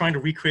actually trying to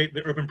recreate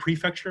the urban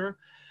prefecture.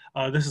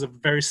 This is a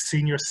very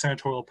senior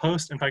senatorial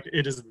post. In fact,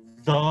 it is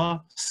the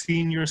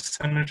senior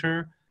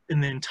senator in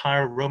the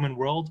entire Roman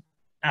world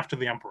after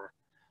the emperor.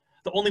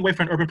 The only way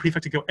for an urban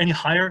prefect to go any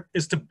higher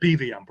is to be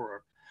the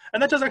emperor.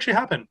 And that does actually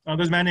happen.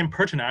 There's a man named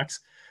Pertinax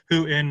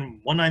who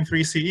in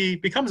 193 CE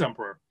becomes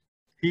emperor.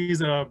 He's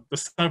the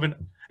son of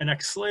an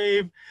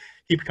ex-slave.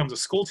 He becomes a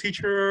school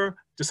teacher,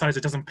 decides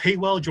it doesn't pay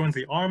well, joins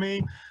the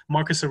army.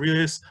 Marcus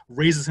Aurelius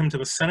raises him to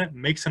the Senate,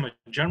 makes him a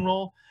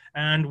general.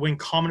 And when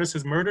Commodus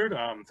is murdered,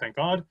 thank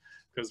God,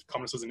 because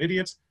Commodus was an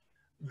idiot,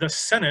 the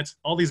Senate,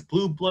 all these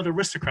blue blood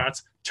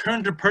aristocrats,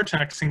 turn to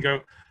Pertinax and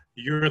go,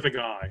 "You're the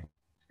guy.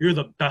 You're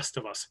the best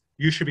of us.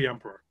 You should be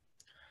emperor."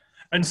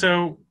 And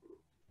so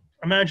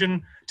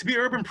imagine, to be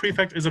urban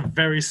prefect is a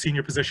very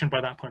senior position by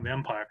that point in the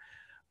empire.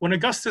 When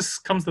Augustus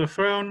comes to the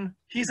throne,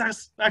 he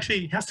has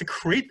to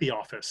create the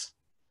office.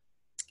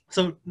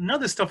 So none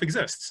of this stuff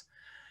exists.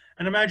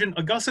 And imagine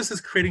Augustus is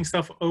creating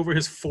stuff over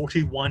his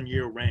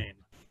 41-year reign.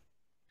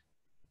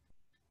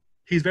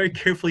 He's very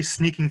carefully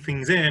sneaking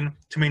things in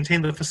to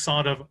maintain the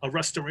facade of a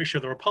restoration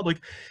of the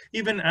Republic,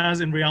 even as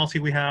in reality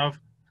we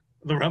have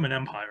the Roman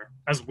Empire,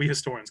 as we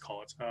historians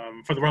call it.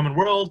 For the Roman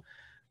world,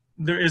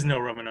 there is no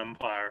Roman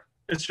Empire.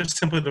 It's just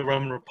simply the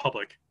Roman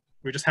Republic.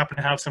 We just happen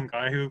to have some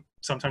guy who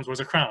sometimes wears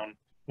a crown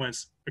when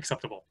it's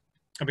acceptable.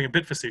 I'm being a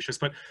bit facetious,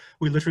 but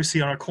we literally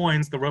see on our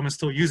coins the Romans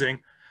still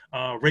using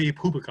Rei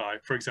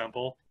Publicae, for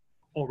example,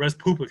 or Res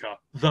Publica,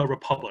 the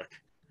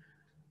Republic.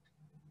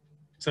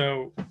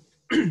 So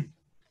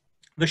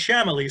the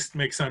sham at least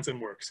makes sense and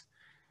works.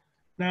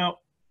 Now,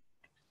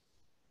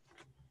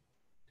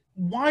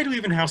 why do we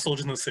even have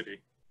soldiers in the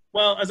city?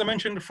 Well, as I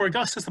mentioned, for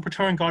Augustus, the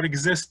Praetorian Guard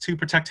exists to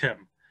protect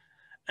him.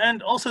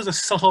 And also as a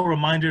subtle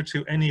reminder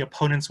to any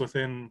opponents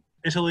within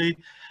Italy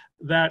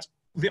that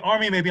the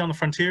army may be on the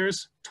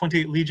frontiers,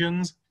 28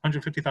 legions,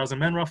 150,000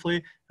 men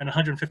roughly, and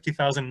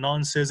 150,000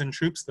 non-citizen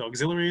troops, the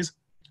auxiliaries.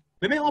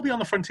 They may all be on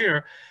the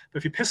frontier, but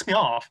if you piss me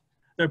off,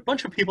 there are a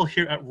bunch of people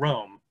here at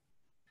Rome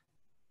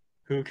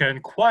who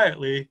can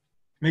quietly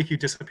make you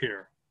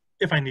disappear,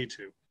 if I need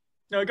to.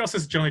 Now,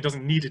 Augustus generally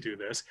doesn't need to do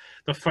this.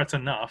 The threat's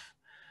enough.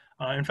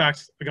 In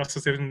fact,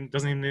 Augustus doesn't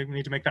even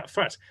need to make that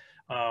threat.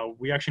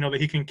 We actually know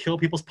that he can kill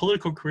people's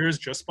political careers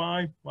just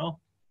by,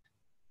 well,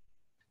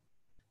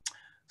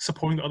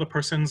 supporting the other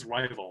person's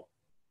rival.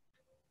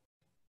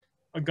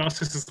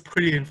 Augustus is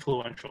pretty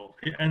influential.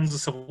 He ends the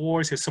civil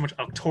wars. He has so much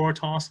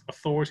auctoritas,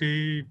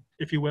 authority,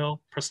 if you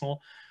will,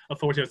 personal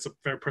authority. That's a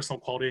very personal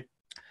quality.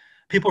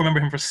 People remember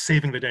him for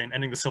saving the day and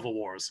ending the civil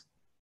wars.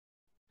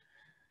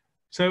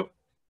 So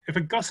if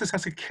Augustus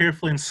has to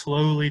carefully and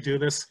slowly do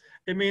this,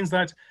 it means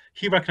that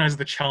he recognizes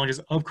the challenges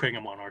of creating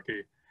a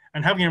monarchy.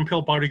 And having an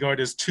imperial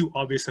bodyguard is too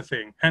obvious a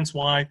thing, hence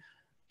why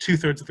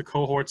 2/3 of the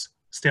cohorts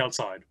stay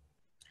outside.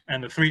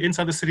 And the 3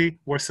 inside the city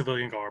wear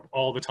civilian garb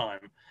all the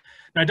time.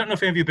 Now, I don't know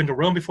if any of you have been to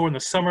Rome before in the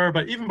summer,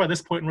 but even by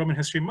this point in Roman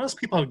history, most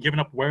people have given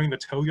up wearing the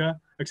toga,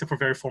 except for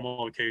very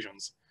formal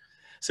occasions.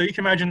 So you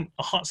can imagine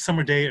a hot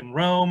summer day in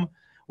Rome,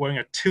 wearing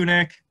a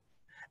tunic,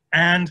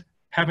 and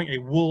having a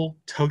wool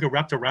toga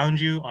wrapped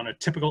around you on a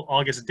typical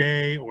August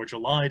day or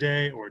July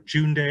day or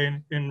June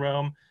day in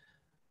Rome.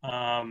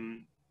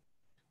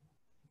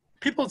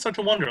 People start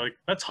to wonder, like,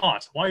 that's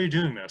hot. Why are you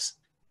doing this?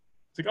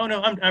 It's like, oh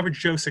no, I'm average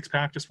Joe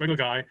six-pack, just regular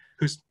guy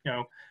who's,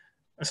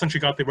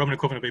 essentially got the Roman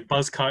equivalent of a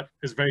buzz cut,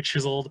 is very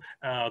chiseled,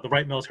 the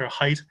right military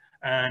height,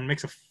 and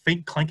makes a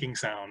faint clanking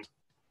sound,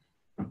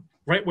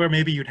 right where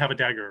maybe you'd have a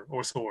dagger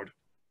or a sword.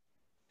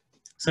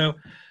 So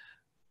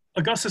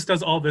Augustus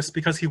does all this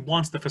because he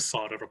wants the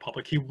facade of a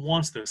republic. He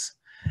wants this.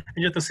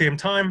 And yet at the same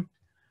time,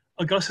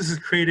 Augustus is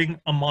creating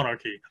a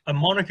monarchy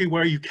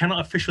where you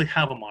cannot officially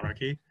have a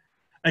monarchy,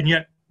 and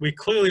yet we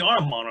clearly are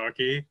a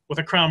monarchy with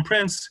a crown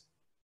prince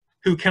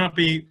who cannot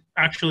be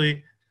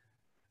actually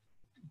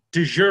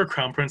de jure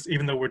crown prince,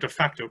 even though we're de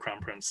facto crown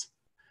prince.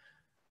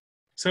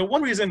 So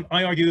one reason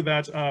I argue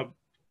that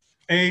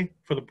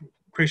for the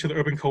creation of the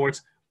urban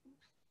cohorts,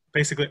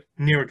 basically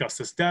near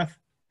Augustus' death,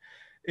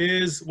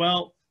 is,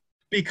 well,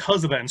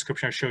 because of that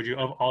inscription I showed you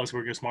of Aulus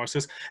Virgilius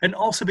Marsus, and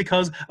also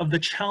because of the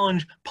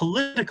challenge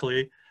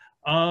politically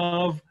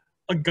of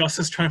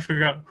Augustus trying to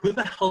figure out who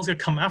the hell is going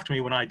to come after me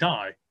when I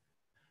die.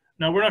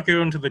 Now, we're not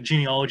going into the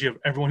genealogy of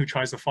everyone who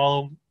tries to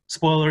follow.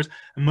 Spoilers,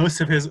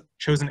 most of his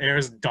chosen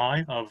heirs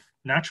die of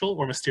natural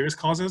or mysterious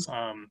causes.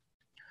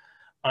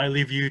 I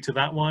leave you to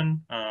that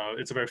one.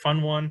 It's a very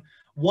fun one.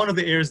 One of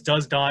the heirs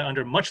does die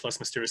under much less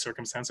mysterious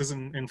circumstances.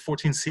 In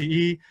 14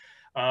 CE,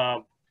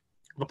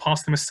 the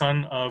posthumous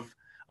son of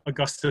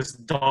Augustus'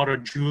 daughter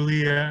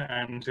Julia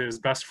and his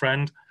best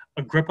friend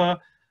Agrippa,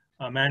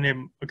 a man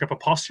named Agrippa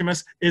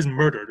Posthumus, is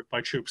murdered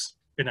by troops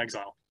in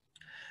exile.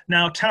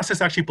 Now, Tacitus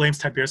actually blames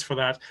Tiberius for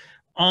that.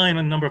 I and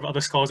a number of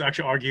other scholars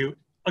actually argue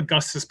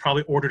Augustus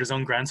probably ordered his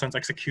own grandson's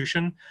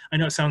execution. I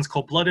know it sounds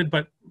cold-blooded,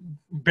 but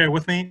bear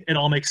with me, it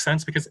all makes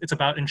sense because it's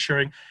about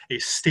ensuring a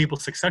stable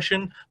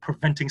succession,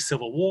 preventing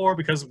civil war,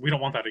 because we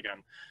don't want that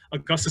again.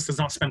 Augustus does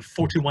not spend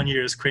 41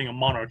 years creating a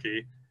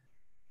monarchy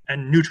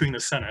and neutering the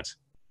Senate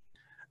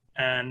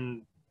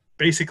and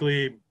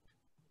basically,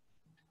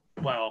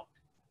 well,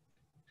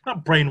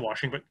 not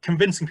brainwashing, but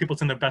convincing people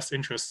it's in their best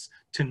interests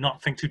to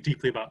not think too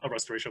deeply about a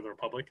restoration of the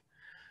Republic,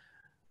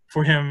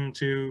 for him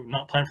to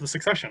not plan for the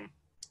succession.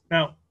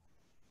 Now,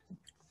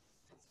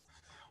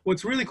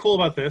 what's really cool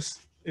about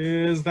this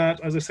is that,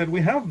 as I said,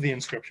 we have the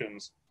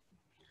inscriptions.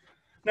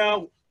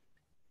 Now,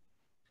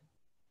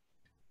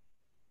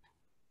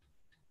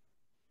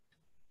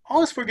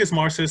 Aulus Virgilius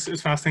Marsus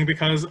is fascinating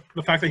because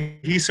the fact that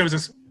he serves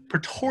as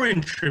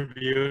Praetorian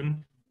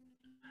tribune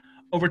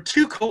over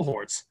 2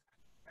 cohorts,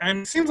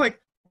 and it seems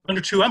like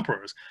under 2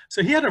 emperors.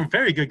 So he had a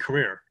very good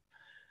career.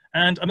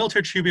 And a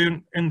military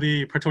tribune in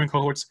the Praetorian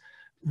cohorts,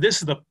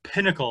 this is the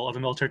pinnacle of a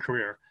military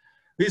career.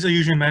 These are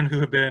usually men who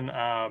have been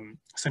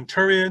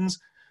centurions,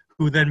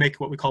 who then make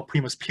what we call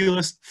primus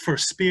pulis,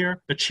 first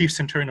spear, the chief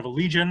centurion of a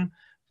legion.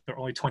 There are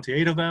only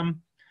 28 of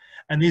them.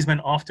 And these men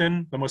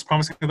often, the most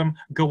promising of them,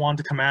 go on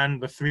to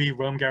command the 3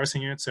 Rome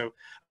garrison units. So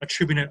a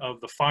tribunate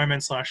of the firemen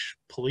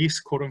 / police,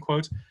 quote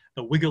unquote,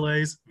 the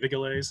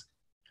vigiles.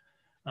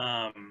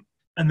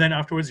 And then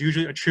afterwards,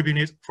 usually a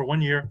tribunate for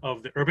 1 year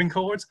of the urban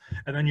cohorts.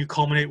 And then you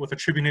culminate with a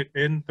tribunate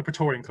in the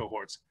Praetorian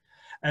cohorts.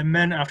 And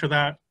then after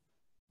that,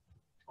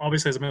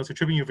 obviously as a military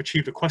tribune, you've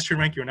achieved equestrian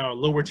rank. You're now a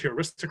lower tier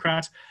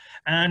aristocrat.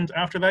 And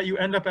after that, you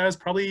end up as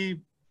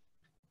probably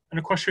an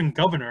equestrian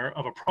governor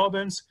of a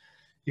province.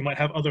 You might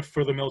have other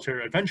further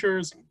military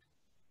adventures.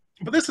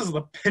 But this is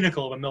the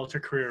pinnacle of a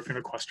military career if you're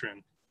an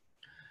equestrian.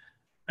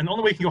 And the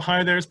only way you can go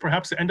higher there is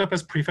perhaps to end up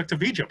as prefect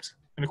of Egypt,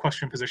 an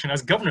equestrian position,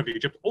 as governor of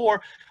Egypt,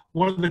 or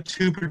one of the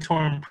 2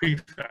 Praetorian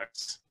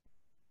prefects.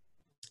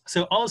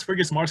 So Aulus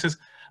Virgilius Marsus,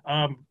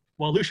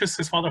 well, Lucius,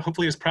 his father,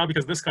 hopefully is proud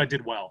because this guy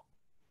did well.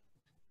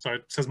 Sorry,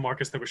 it says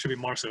Marcus, there should be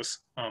Marsus.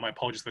 My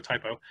apologies for the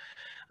typo.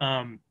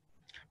 But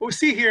we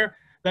see here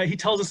that he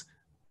tells us,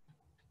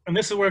 and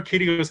this is where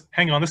Katie goes,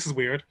 hang on, this is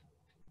weird.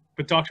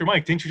 But Dr.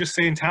 Mike, didn't you just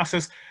say in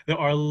Tacitus there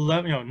are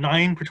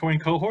 9 Praetorian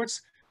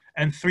cohorts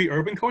and 3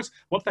 urban cohorts?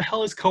 What the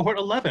hell is cohort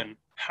 11?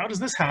 How does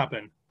this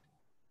happen?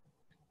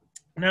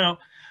 Now,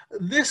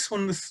 this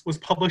was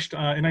published in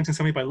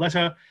 1970 by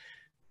Letta.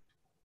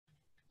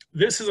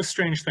 This is a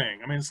strange thing.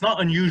 I mean, it's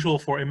not unusual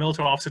for a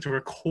military officer to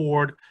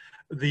record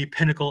the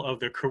pinnacle of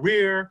their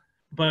career,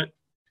 but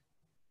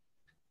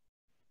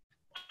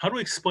how do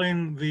we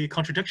explain the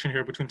contradiction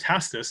here between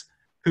Tacitus,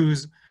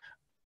 who's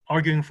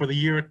arguing for the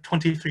year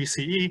 23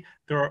 CE,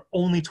 there are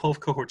only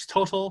 12 cohorts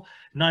total,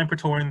 9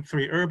 Praetorian,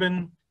 3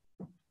 urban.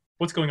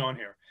 What's going on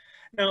here?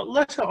 Now,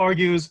 Letta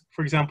argues,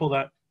 for example,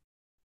 that,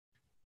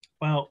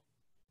 well,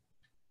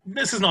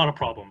 this is not a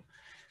problem.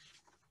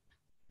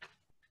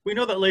 We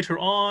know that later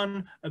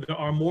on, there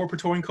are more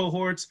Praetorian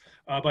cohorts.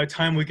 By the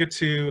time we get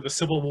to the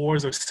civil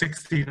wars of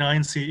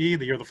 69 CE,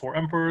 the year of the four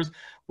emperors,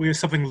 we have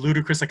something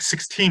ludicrous like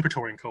 16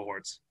 Praetorian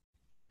cohorts.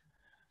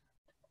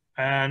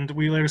 And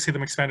we later see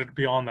them expanded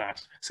beyond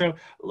that. So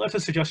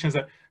Leto's suggestion is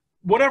that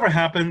whatever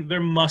happened,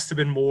 there must have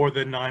been more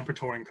than 9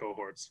 Praetorian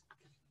cohorts.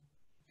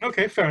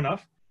 Okay, fair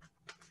enough.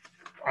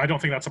 I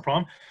don't think that's a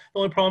problem. The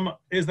only problem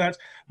is that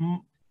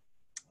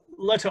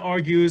Leto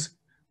argues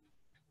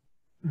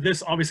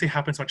this obviously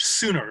happens much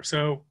sooner.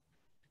 So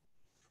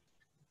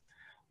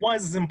why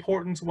is this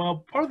important?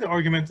 Well, part of the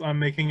argument I'm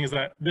making is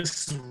that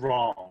this is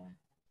wrong.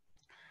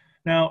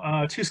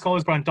 Now, two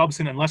scholars, Brian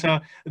Dobson and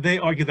Letta, they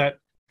argue that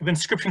the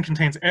inscription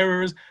contains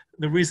errors.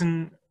 The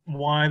reason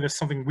why there's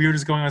something weird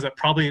is going on is that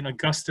probably in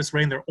Augustus'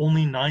 reign, there are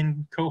only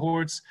 9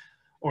 cohorts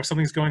or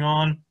something's going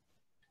on.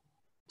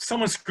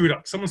 Someone screwed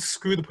up. Someone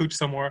screwed the pooch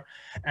somewhere,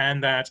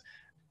 and that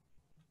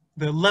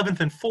the 11th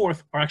and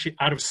 4th are actually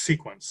out of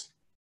sequence.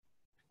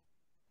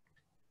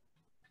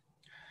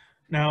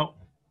 Now,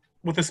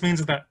 what this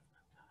means is that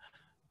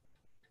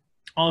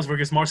Aulus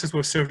Vergis Marsus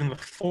was served in the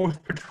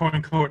 4th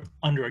Praetorian cohort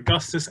under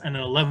Augustus and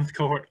an 11th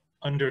cohort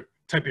under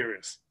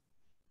Tiberius.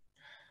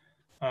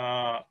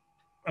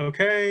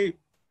 Okay,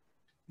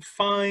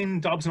 fine.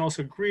 Dobson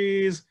also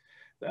agrees.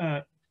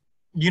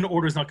 Unit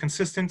order is not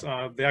consistent.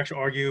 They actually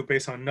argue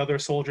based on another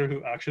soldier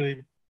who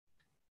actually,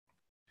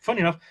 funny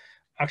enough,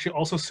 actually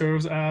also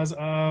serves as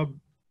an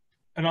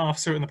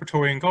officer in the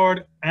Praetorian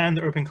Guard and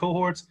the Urban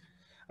cohorts,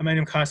 a man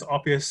named Caius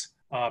Oppius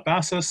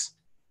Bassus,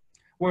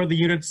 where the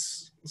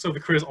units, so the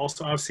career is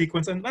also out of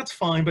sequence, and that's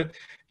fine, but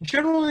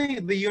generally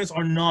the units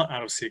are not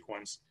out of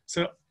sequence.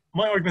 So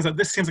my argument is that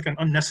this seems like an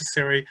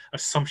unnecessary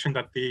assumption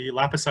that the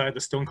lapicide,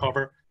 the stone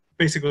carver,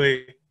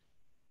 basically,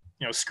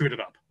 screwed it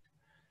up.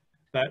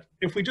 That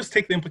if we just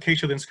take the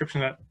implication of the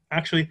inscription that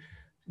actually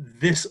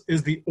this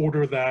is the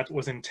order that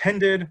was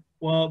intended,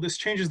 well, this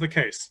changes the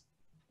case.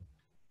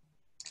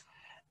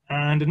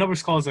 And a number of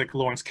scholars like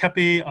Lawrence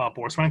Kepi,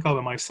 Boris Rankov,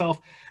 and myself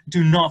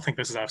do not think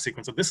this is out of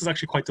sequence. So this is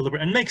actually quite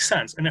deliberate and makes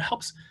sense, and it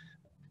helps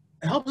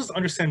us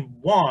understand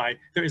why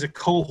there is a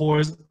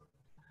cohors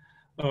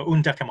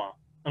undecima,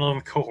 an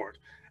 11th cohort,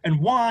 and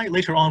why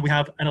later on we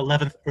have an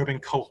 11th urban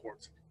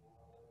cohort.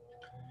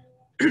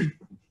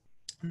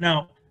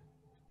 Now,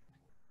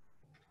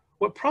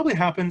 what probably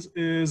happens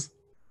is,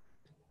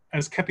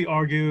 as Kepi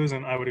argues,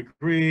 and I would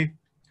agree,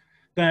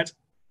 that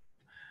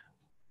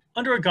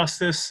under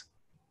Augustus,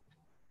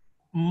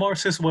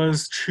 Marsus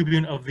was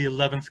tribune of the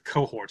 11th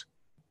cohort,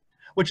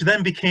 which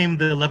then became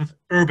the 11th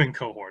urban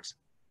cohort.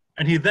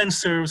 And he then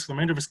serves for the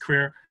remainder of his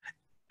career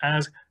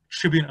as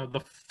tribune of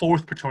the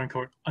 4th Praetorian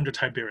cohort under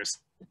Tiberius.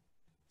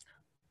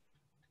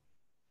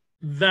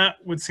 That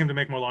would seem to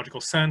make more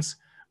logical sense.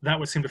 That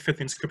would seem to fit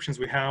the inscriptions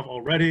we have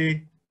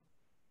already.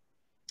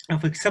 And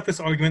if we accept this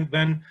argument,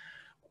 then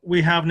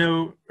we have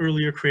no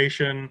earlier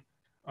creation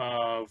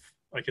of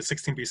like a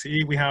 16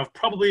 BCE. We have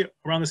probably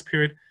around this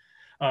period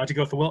to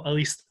go with the will, at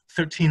least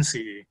 13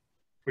 CE,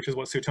 which is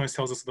what Suetonius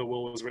tells us the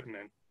will was written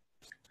in.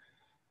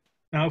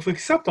 Now, if we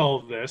accept all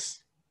of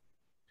this,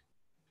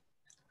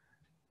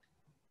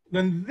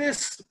 then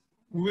this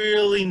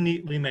really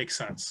neatly makes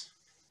sense.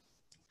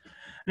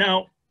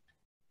 Now,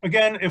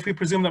 again, if we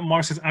presume that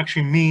Marsus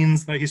actually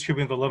means that he's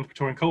tribune of the 11th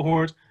Praetorian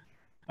cohort,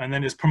 and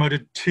then is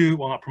promoted to,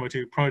 well, not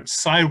promoted to, promoted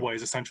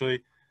sideways,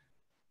 essentially,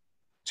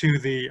 to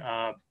the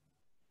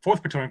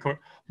 4th Praetorian cohort,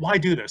 why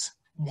do this?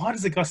 Why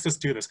does Augustus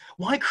do this?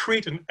 Why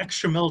create an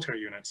extra military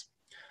unit?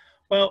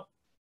 Well,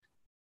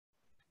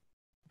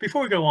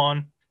 before we go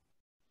on,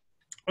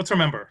 let's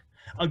remember,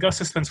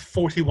 Augustus spends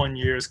 41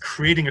 years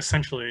creating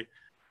essentially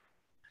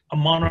a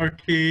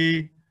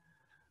monarchy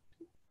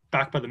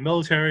backed by the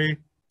military,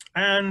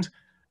 and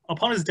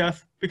upon his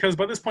death, because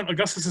by this point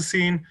Augustus has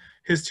seen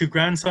his 2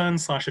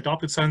 grandsons /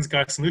 adopted sons,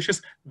 Gaius and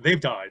Lucius, they've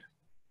died.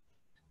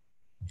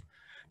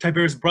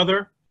 Tiberius'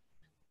 brother,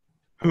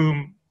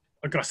 whom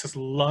Augustus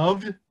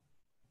loved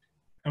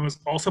and was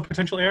also a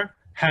potential heir,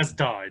 has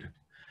died.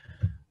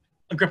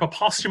 Agrippa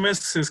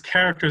Posthumus, his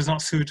character is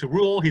not suited to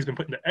rule. He's been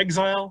put into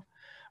exile.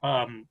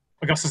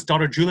 Augustus'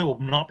 daughter Julia will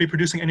not be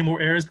producing any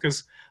more heirs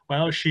because,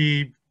 well,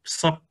 she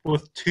slept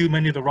with too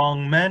many of the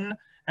wrong men,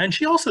 and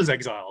she also is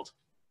exiled.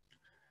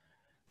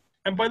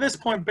 And by this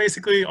point,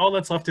 basically, all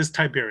that's left is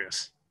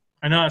Tiberius.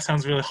 I know that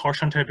sounds really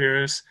harsh on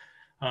Tiberius.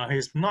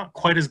 He's not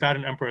quite as bad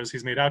an emperor as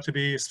he's made out to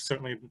be. He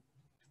certainly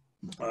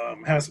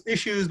has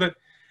issues, but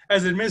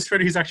as an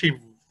administrator, he's actually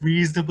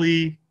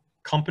reasonably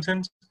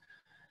competent.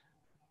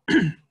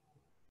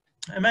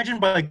 Imagine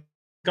by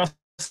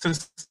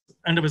Augustus'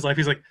 end of his life,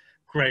 he's like,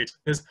 great.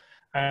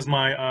 As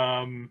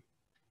my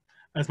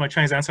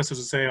Chinese ancestors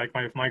would say, like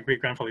my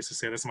great-grandfather used to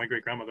say, this is my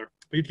great-grandmother.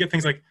 But you'd get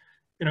things like,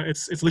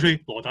 it's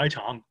literally Lo Dai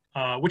Chang,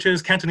 which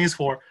is Cantonese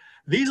for,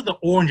 these are the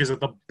oranges at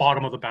the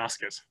bottom of the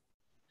basket.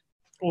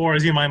 Or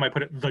as you might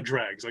put it, the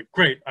dregs. Like,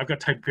 great, I've got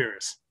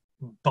Tiberius.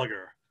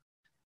 Bugger.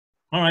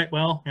 All right,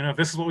 well, if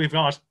this is what we've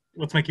got,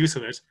 let's make use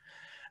of it.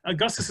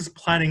 Augustus is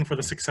planning for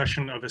the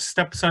succession of his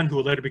stepson, who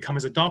will later become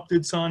his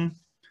adopted son.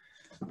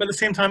 But at the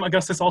same time,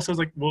 Augustus also is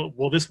like, well,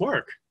 will this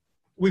work?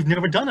 We've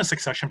never done a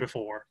succession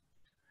before.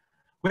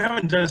 We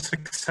haven't done a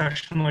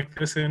succession like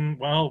this in,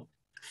 well,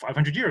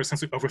 500 years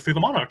since we overthrew the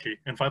monarchy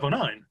in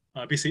 509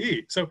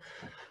 BCE. So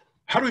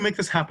how do we make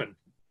this happen?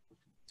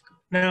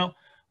 Now,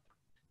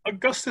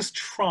 Augustus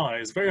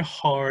tries very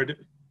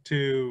hard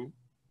to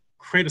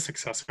create a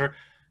successor.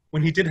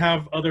 When he did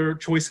have other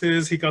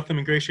choices, he got them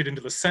ingratiated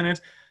into the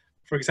Senate.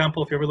 For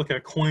example, if you ever look at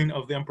a coin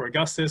of the Emperor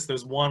Augustus,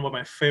 there's one of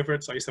my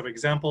favorites. I used to have an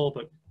example,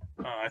 but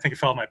I think it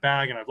fell in my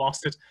bag and I've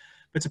lost it.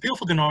 But it's a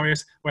beautiful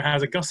denarius where it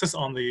has Augustus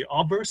on the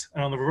obverse,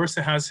 and on the reverse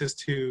it has his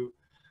two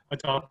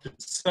adopted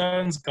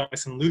sons,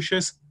 Gaius and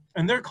Lucius,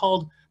 and they're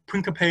called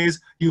Principes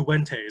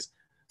Iuventes,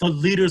 the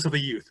leaders of the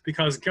youth,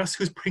 because guess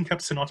who's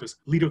Princeps Senatus,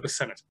 leader of the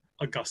Senate?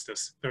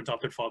 Augustus, their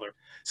adopted father.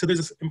 So there's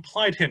this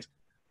implied hint,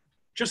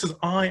 just as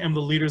I am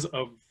the leaders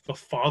of the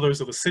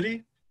fathers of the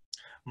city,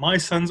 my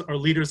sons are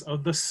leaders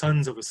of the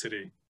sons of the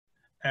city.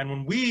 And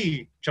when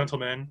we,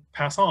 gentlemen,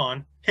 pass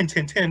on, hint,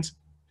 hint, hint,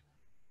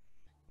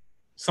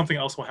 something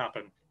else will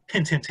happen.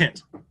 Hint, hint,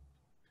 hint.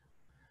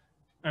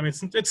 I mean,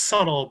 it's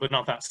subtle, but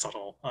not that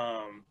subtle.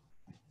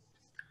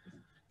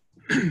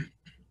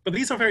 But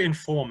these are very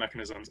informal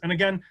mechanisms. And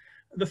again,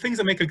 the things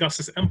that make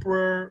Augustus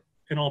emperor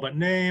in all but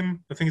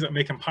name, the things that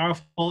make him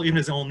powerful, even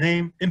his own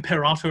name,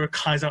 Imperator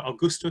Kaiser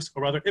Augustus,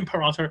 or rather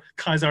Imperator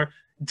Kaiser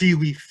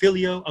Divi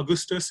Filio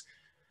Augustus.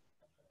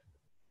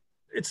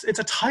 It's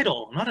a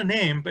title, not a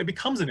name, but it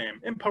becomes a name.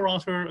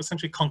 Imperator,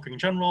 essentially conquering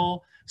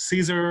general.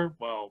 Caesar,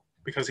 well,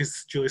 because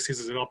he's Julius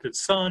Caesar's adopted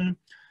son,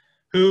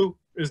 who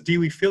is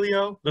Divi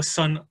Filio, the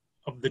son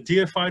of the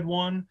deified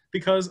one,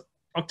 because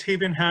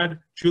Octavian had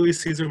Julius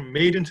Caesar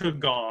made into a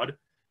god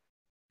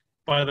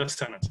by the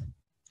Senate.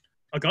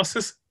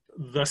 Augustus,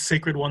 the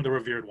sacred one, the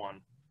revered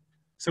one.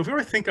 So if we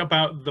ever think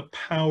about the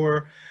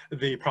power,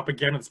 the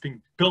propaganda that's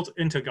being built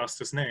into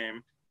Augustus'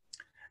 name,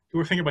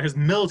 we're thinking about his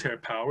military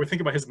power, we're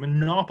thinking about his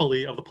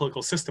monopoly of the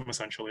political system,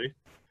 essentially.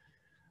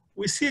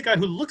 We see a guy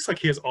who looks like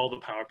he has all the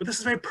power, but this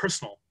is very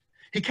personal.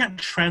 He can't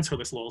transfer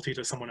this loyalty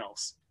to someone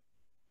else.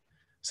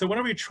 So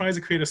whenever he tries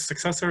to create a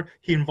successor,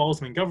 he involves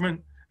them in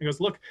government. He goes,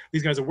 look,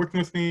 these guys are working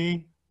with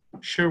me,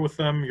 share with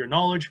them your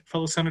knowledge,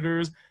 fellow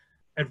senators,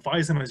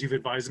 advise them as you've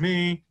advised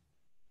me.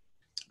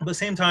 At the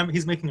same time,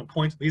 he's making a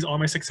point, these are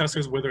my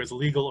successors, whether it's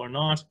legal or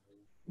not,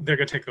 they're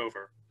gonna take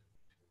over.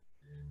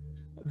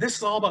 This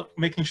is all about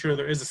making sure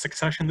there is a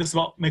succession. This is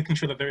about making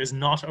sure that there is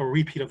not a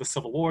repeat of the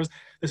civil wars.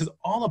 This is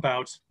all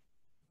about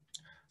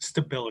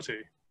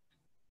stability.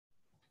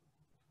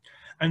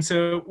 And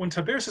so when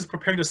Tiberius is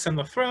preparing to ascend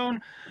the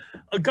throne,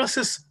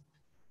 Augustus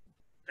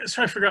is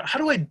trying to figure out, how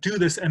do I do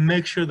this and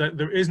make sure that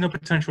there is no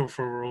potential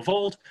for a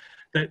revolt,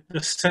 that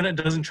the Senate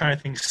doesn't try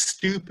anything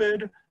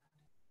stupid,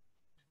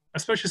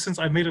 especially since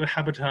I've made it a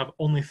habit to have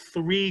only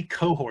 3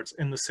 cohorts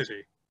in the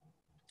city.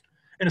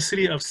 In a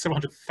city of several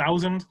hundred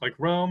thousand, like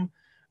Rome,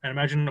 and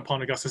imagine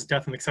upon Augustus'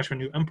 death and the accession of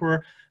a new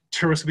emperor,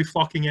 tourists will be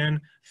flocking in.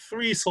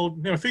 3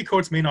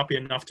 cohorts may not be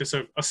enough to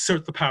sort of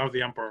assert the power of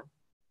the emperor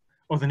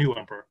or the new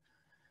emperor.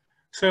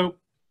 So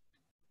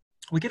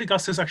we get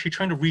Augustus actually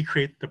trying to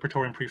recreate the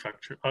Praetorian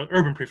prefecture,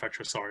 urban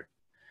prefecture, sorry.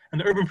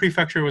 And the urban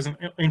prefecture was an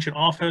ancient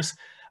office,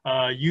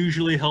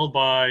 usually held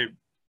by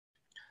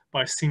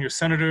senior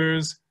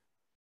senators.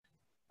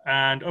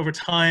 And over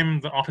time,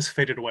 the office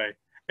faded away.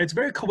 It's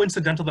very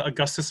coincidental that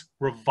Augustus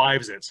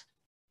revives it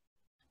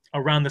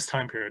around this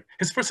time period.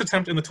 His first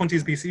attempt in the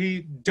 20s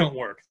BCE don't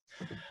work.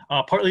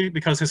 Partly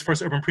because his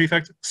first urban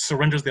prefect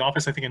surrenders the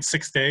office, I think, in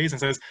 6 days and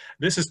says,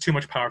 this is too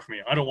much power for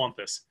me. I don't want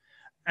this.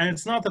 And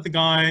it's not that the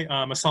guy,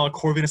 Messala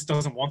Corvinus,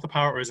 doesn't want the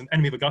power or is an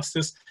enemy of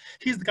Augustus.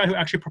 He's the guy who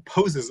actually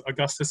proposes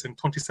Augustus in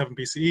 27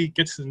 BCE,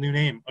 gets his new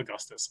name,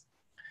 Augustus.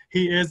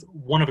 He is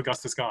one of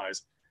Augustus'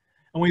 guys.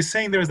 And what he's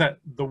saying there is that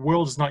the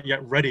world is not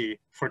yet ready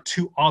for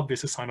too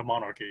obvious a sign of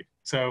monarchy.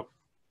 So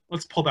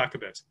let's pull back a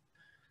bit.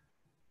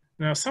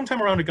 Now,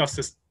 sometime around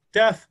Augustus'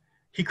 death,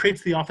 he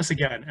creates the office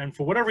again. And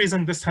for whatever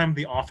reason, this time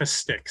the office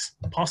sticks,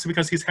 possibly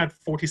because he's had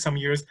 40-some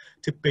years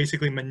to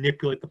basically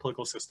manipulate the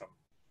political system.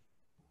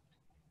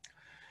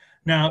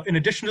 Now, in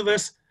addition to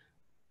this,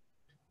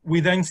 we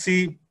then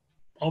see,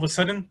 all of a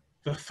sudden,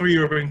 the 3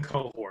 urban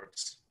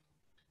cohorts.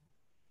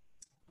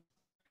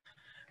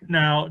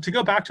 Now, to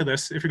go back to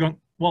this, if you're going,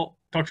 well,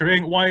 Dr.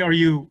 Ng, why are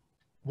you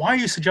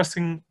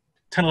suggesting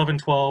 10, 11,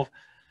 12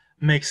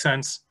 makes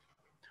sense?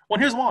 Well,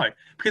 here's why.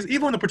 Because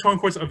even when the Praetorian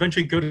courts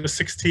eventually go to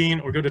 16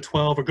 or go to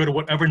 12 or go to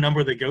whatever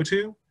number they go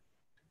to,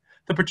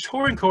 the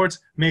Praetorian courts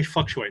may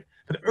fluctuate.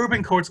 But the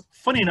urban courts,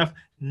 funny enough,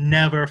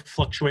 never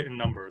fluctuate in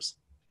numbers.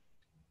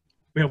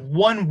 We have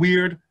one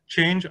weird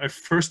change, a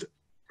first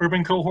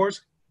urban cohort,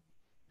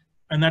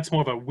 and that's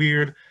more of a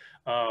weird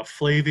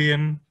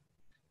Flavian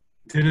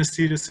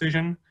dynasty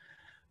decision.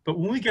 But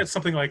when we get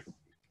something like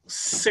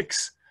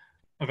 6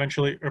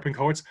 eventually urban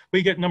cohorts,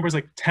 we get numbers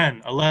like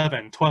 10,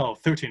 11, 12,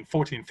 13,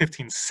 14,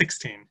 15,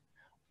 16.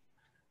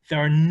 They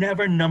are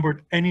never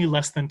numbered any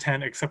less than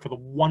 10 except for the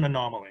one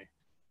anomaly.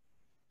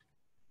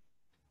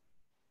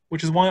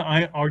 Which is why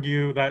I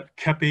argue that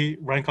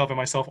Kepi, Rankov, and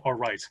myself are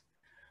right.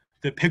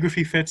 the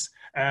epigraphy fits,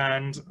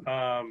 and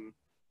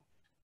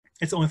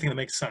it's the only thing that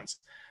makes sense.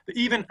 But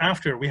even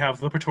after we have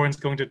the Praetorians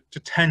going to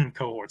 10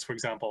 cohorts, for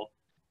example,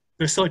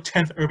 there's still a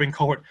 10th urban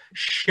cohort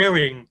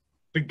sharing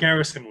the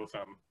garrison with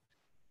them.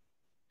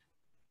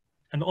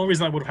 And the only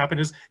reason that would have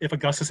happened is if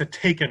Augustus had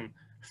taken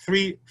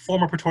 3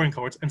 former Praetorian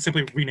cohorts and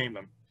simply renamed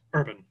them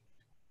urban.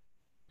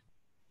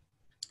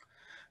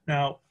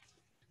 Now,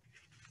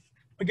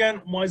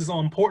 again, why is this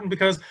all important?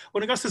 Because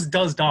when Augustus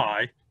does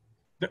die,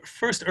 the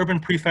first urban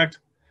prefect,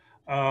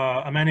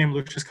 a man named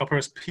Lucius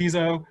Calpurnius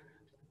Piso,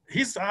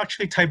 he's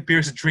actually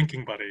Tiberius'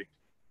 drinking buddy.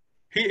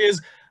 He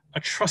is a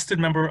trusted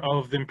member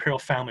of the imperial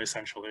family,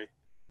 essentially,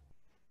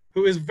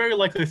 who is very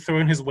likely to throw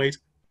in his weight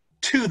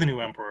to the new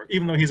emperor,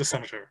 even though he's a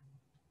senator.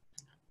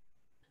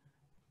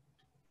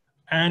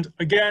 And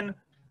again,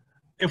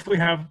 if we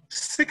have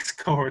 6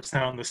 cohorts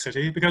now in the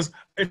city, because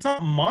it's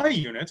not my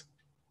unit,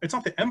 it's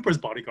not the emperor's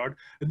bodyguard,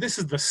 this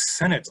is the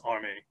Senate's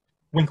army.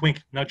 Wink,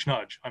 wink, nudge,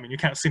 nudge. I mean, you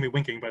can't see me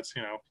winking, but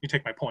you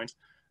take my point.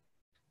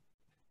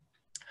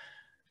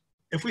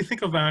 If we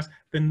think of that,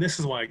 then this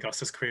is why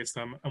Augustus creates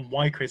them, and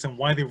why he creates them,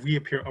 why they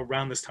reappear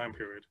around this time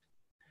period.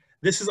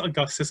 This is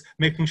Augustus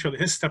making sure that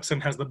his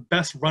stepson has the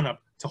best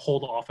run-up to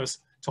hold office,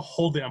 to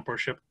hold the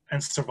emperorship,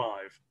 and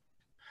survive.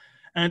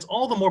 And it's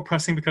all the more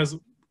pressing because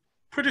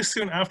pretty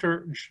soon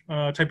after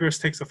Tiberius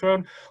takes the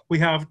throne, we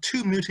have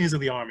 2 mutinies of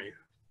the army.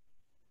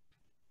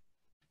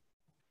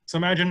 So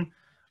imagine,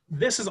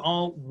 this is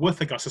all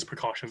with Augustus'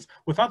 precautions.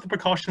 Without the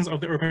precautions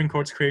of the urban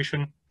court's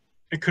creation,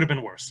 it could have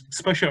been worse,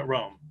 especially at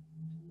Rome.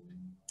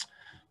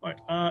 All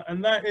right,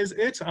 and that is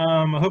it.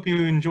 I hope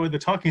you enjoyed the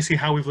talk. You see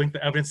how we've linked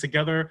the evidence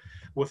together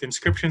with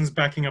inscriptions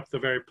backing up the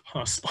very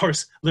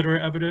sparse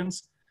literary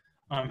evidence.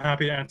 I'm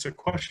happy to answer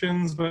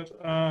questions, but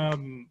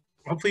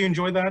hopefully you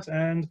enjoyed that,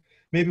 and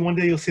maybe one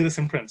day you'll see this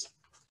in print.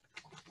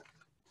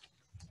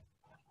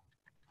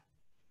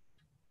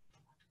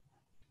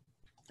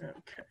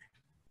 Okay.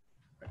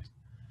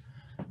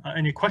 Right.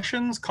 Any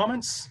questions,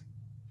 comments?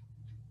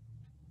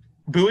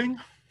 Booing?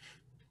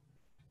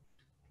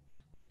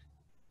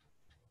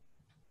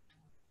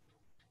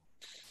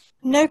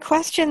 No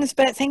questions,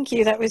 but thank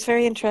you. That was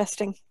very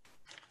interesting.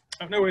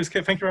 Oh, no worries,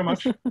 Kit. Thank you very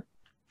much.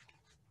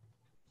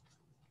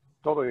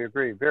 Totally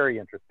agree. Very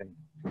interesting.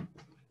 So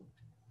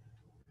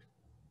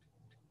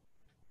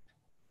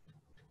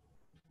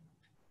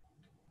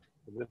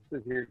this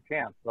is your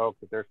chance, folks.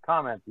 If there's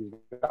comments, you've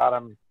got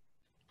them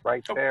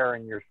right there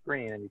in your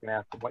screen, and you can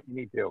ask them what you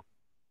need to.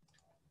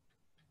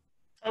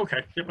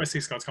 Okay. Yep, I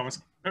see Scott's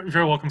comments. You're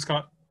very welcome,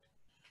 Scott.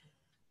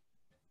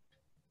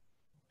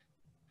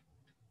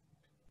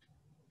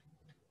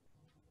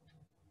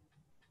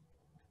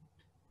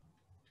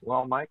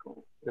 Well,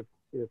 Michael,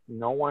 if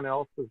no one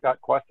else has got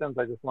questions,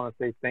 I just want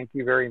to say thank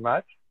you very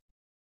much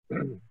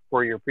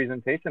for your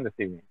presentation this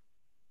evening.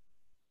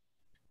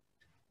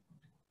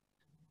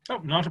 Oh,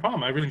 not a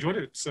problem. I really enjoyed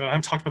it. I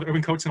haven't talked about the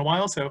urban coats in a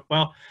while, so,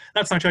 well,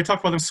 that's not true. I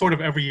talk about them sort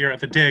of every year at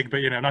the dig, but,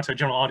 not to a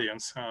general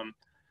audience. I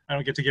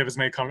don't get to give as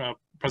many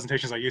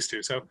presentations as I used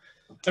to. So,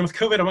 and with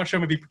COVID, I'm not sure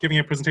I'm going to be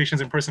giving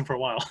presentations in person for a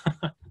while.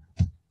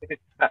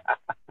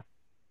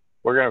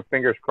 We're going to,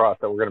 fingers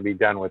crossed, that we're going to be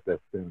done with this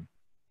soon.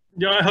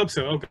 Yeah, I hope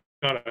so. Oh,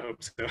 God, I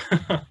hope so.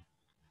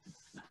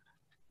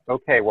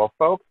 Okay, well,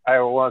 folks, I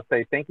want to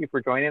say thank you for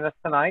joining us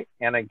tonight.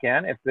 And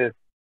again, if this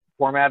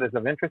format is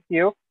of interest to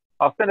you,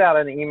 I'll send out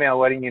an email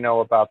letting you know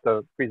about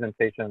the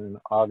presentation in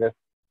August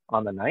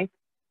on the 9th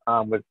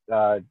with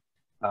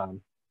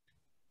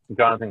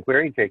Jonathan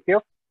Cleary, JQ.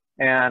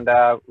 And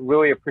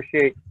really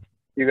appreciate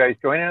you guys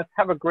joining us.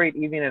 Have a great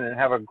evening and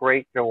have a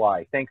great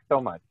July. Thanks so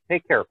much.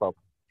 Take care, folks.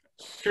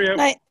 Cheerio.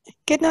 Night.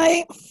 Good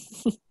night.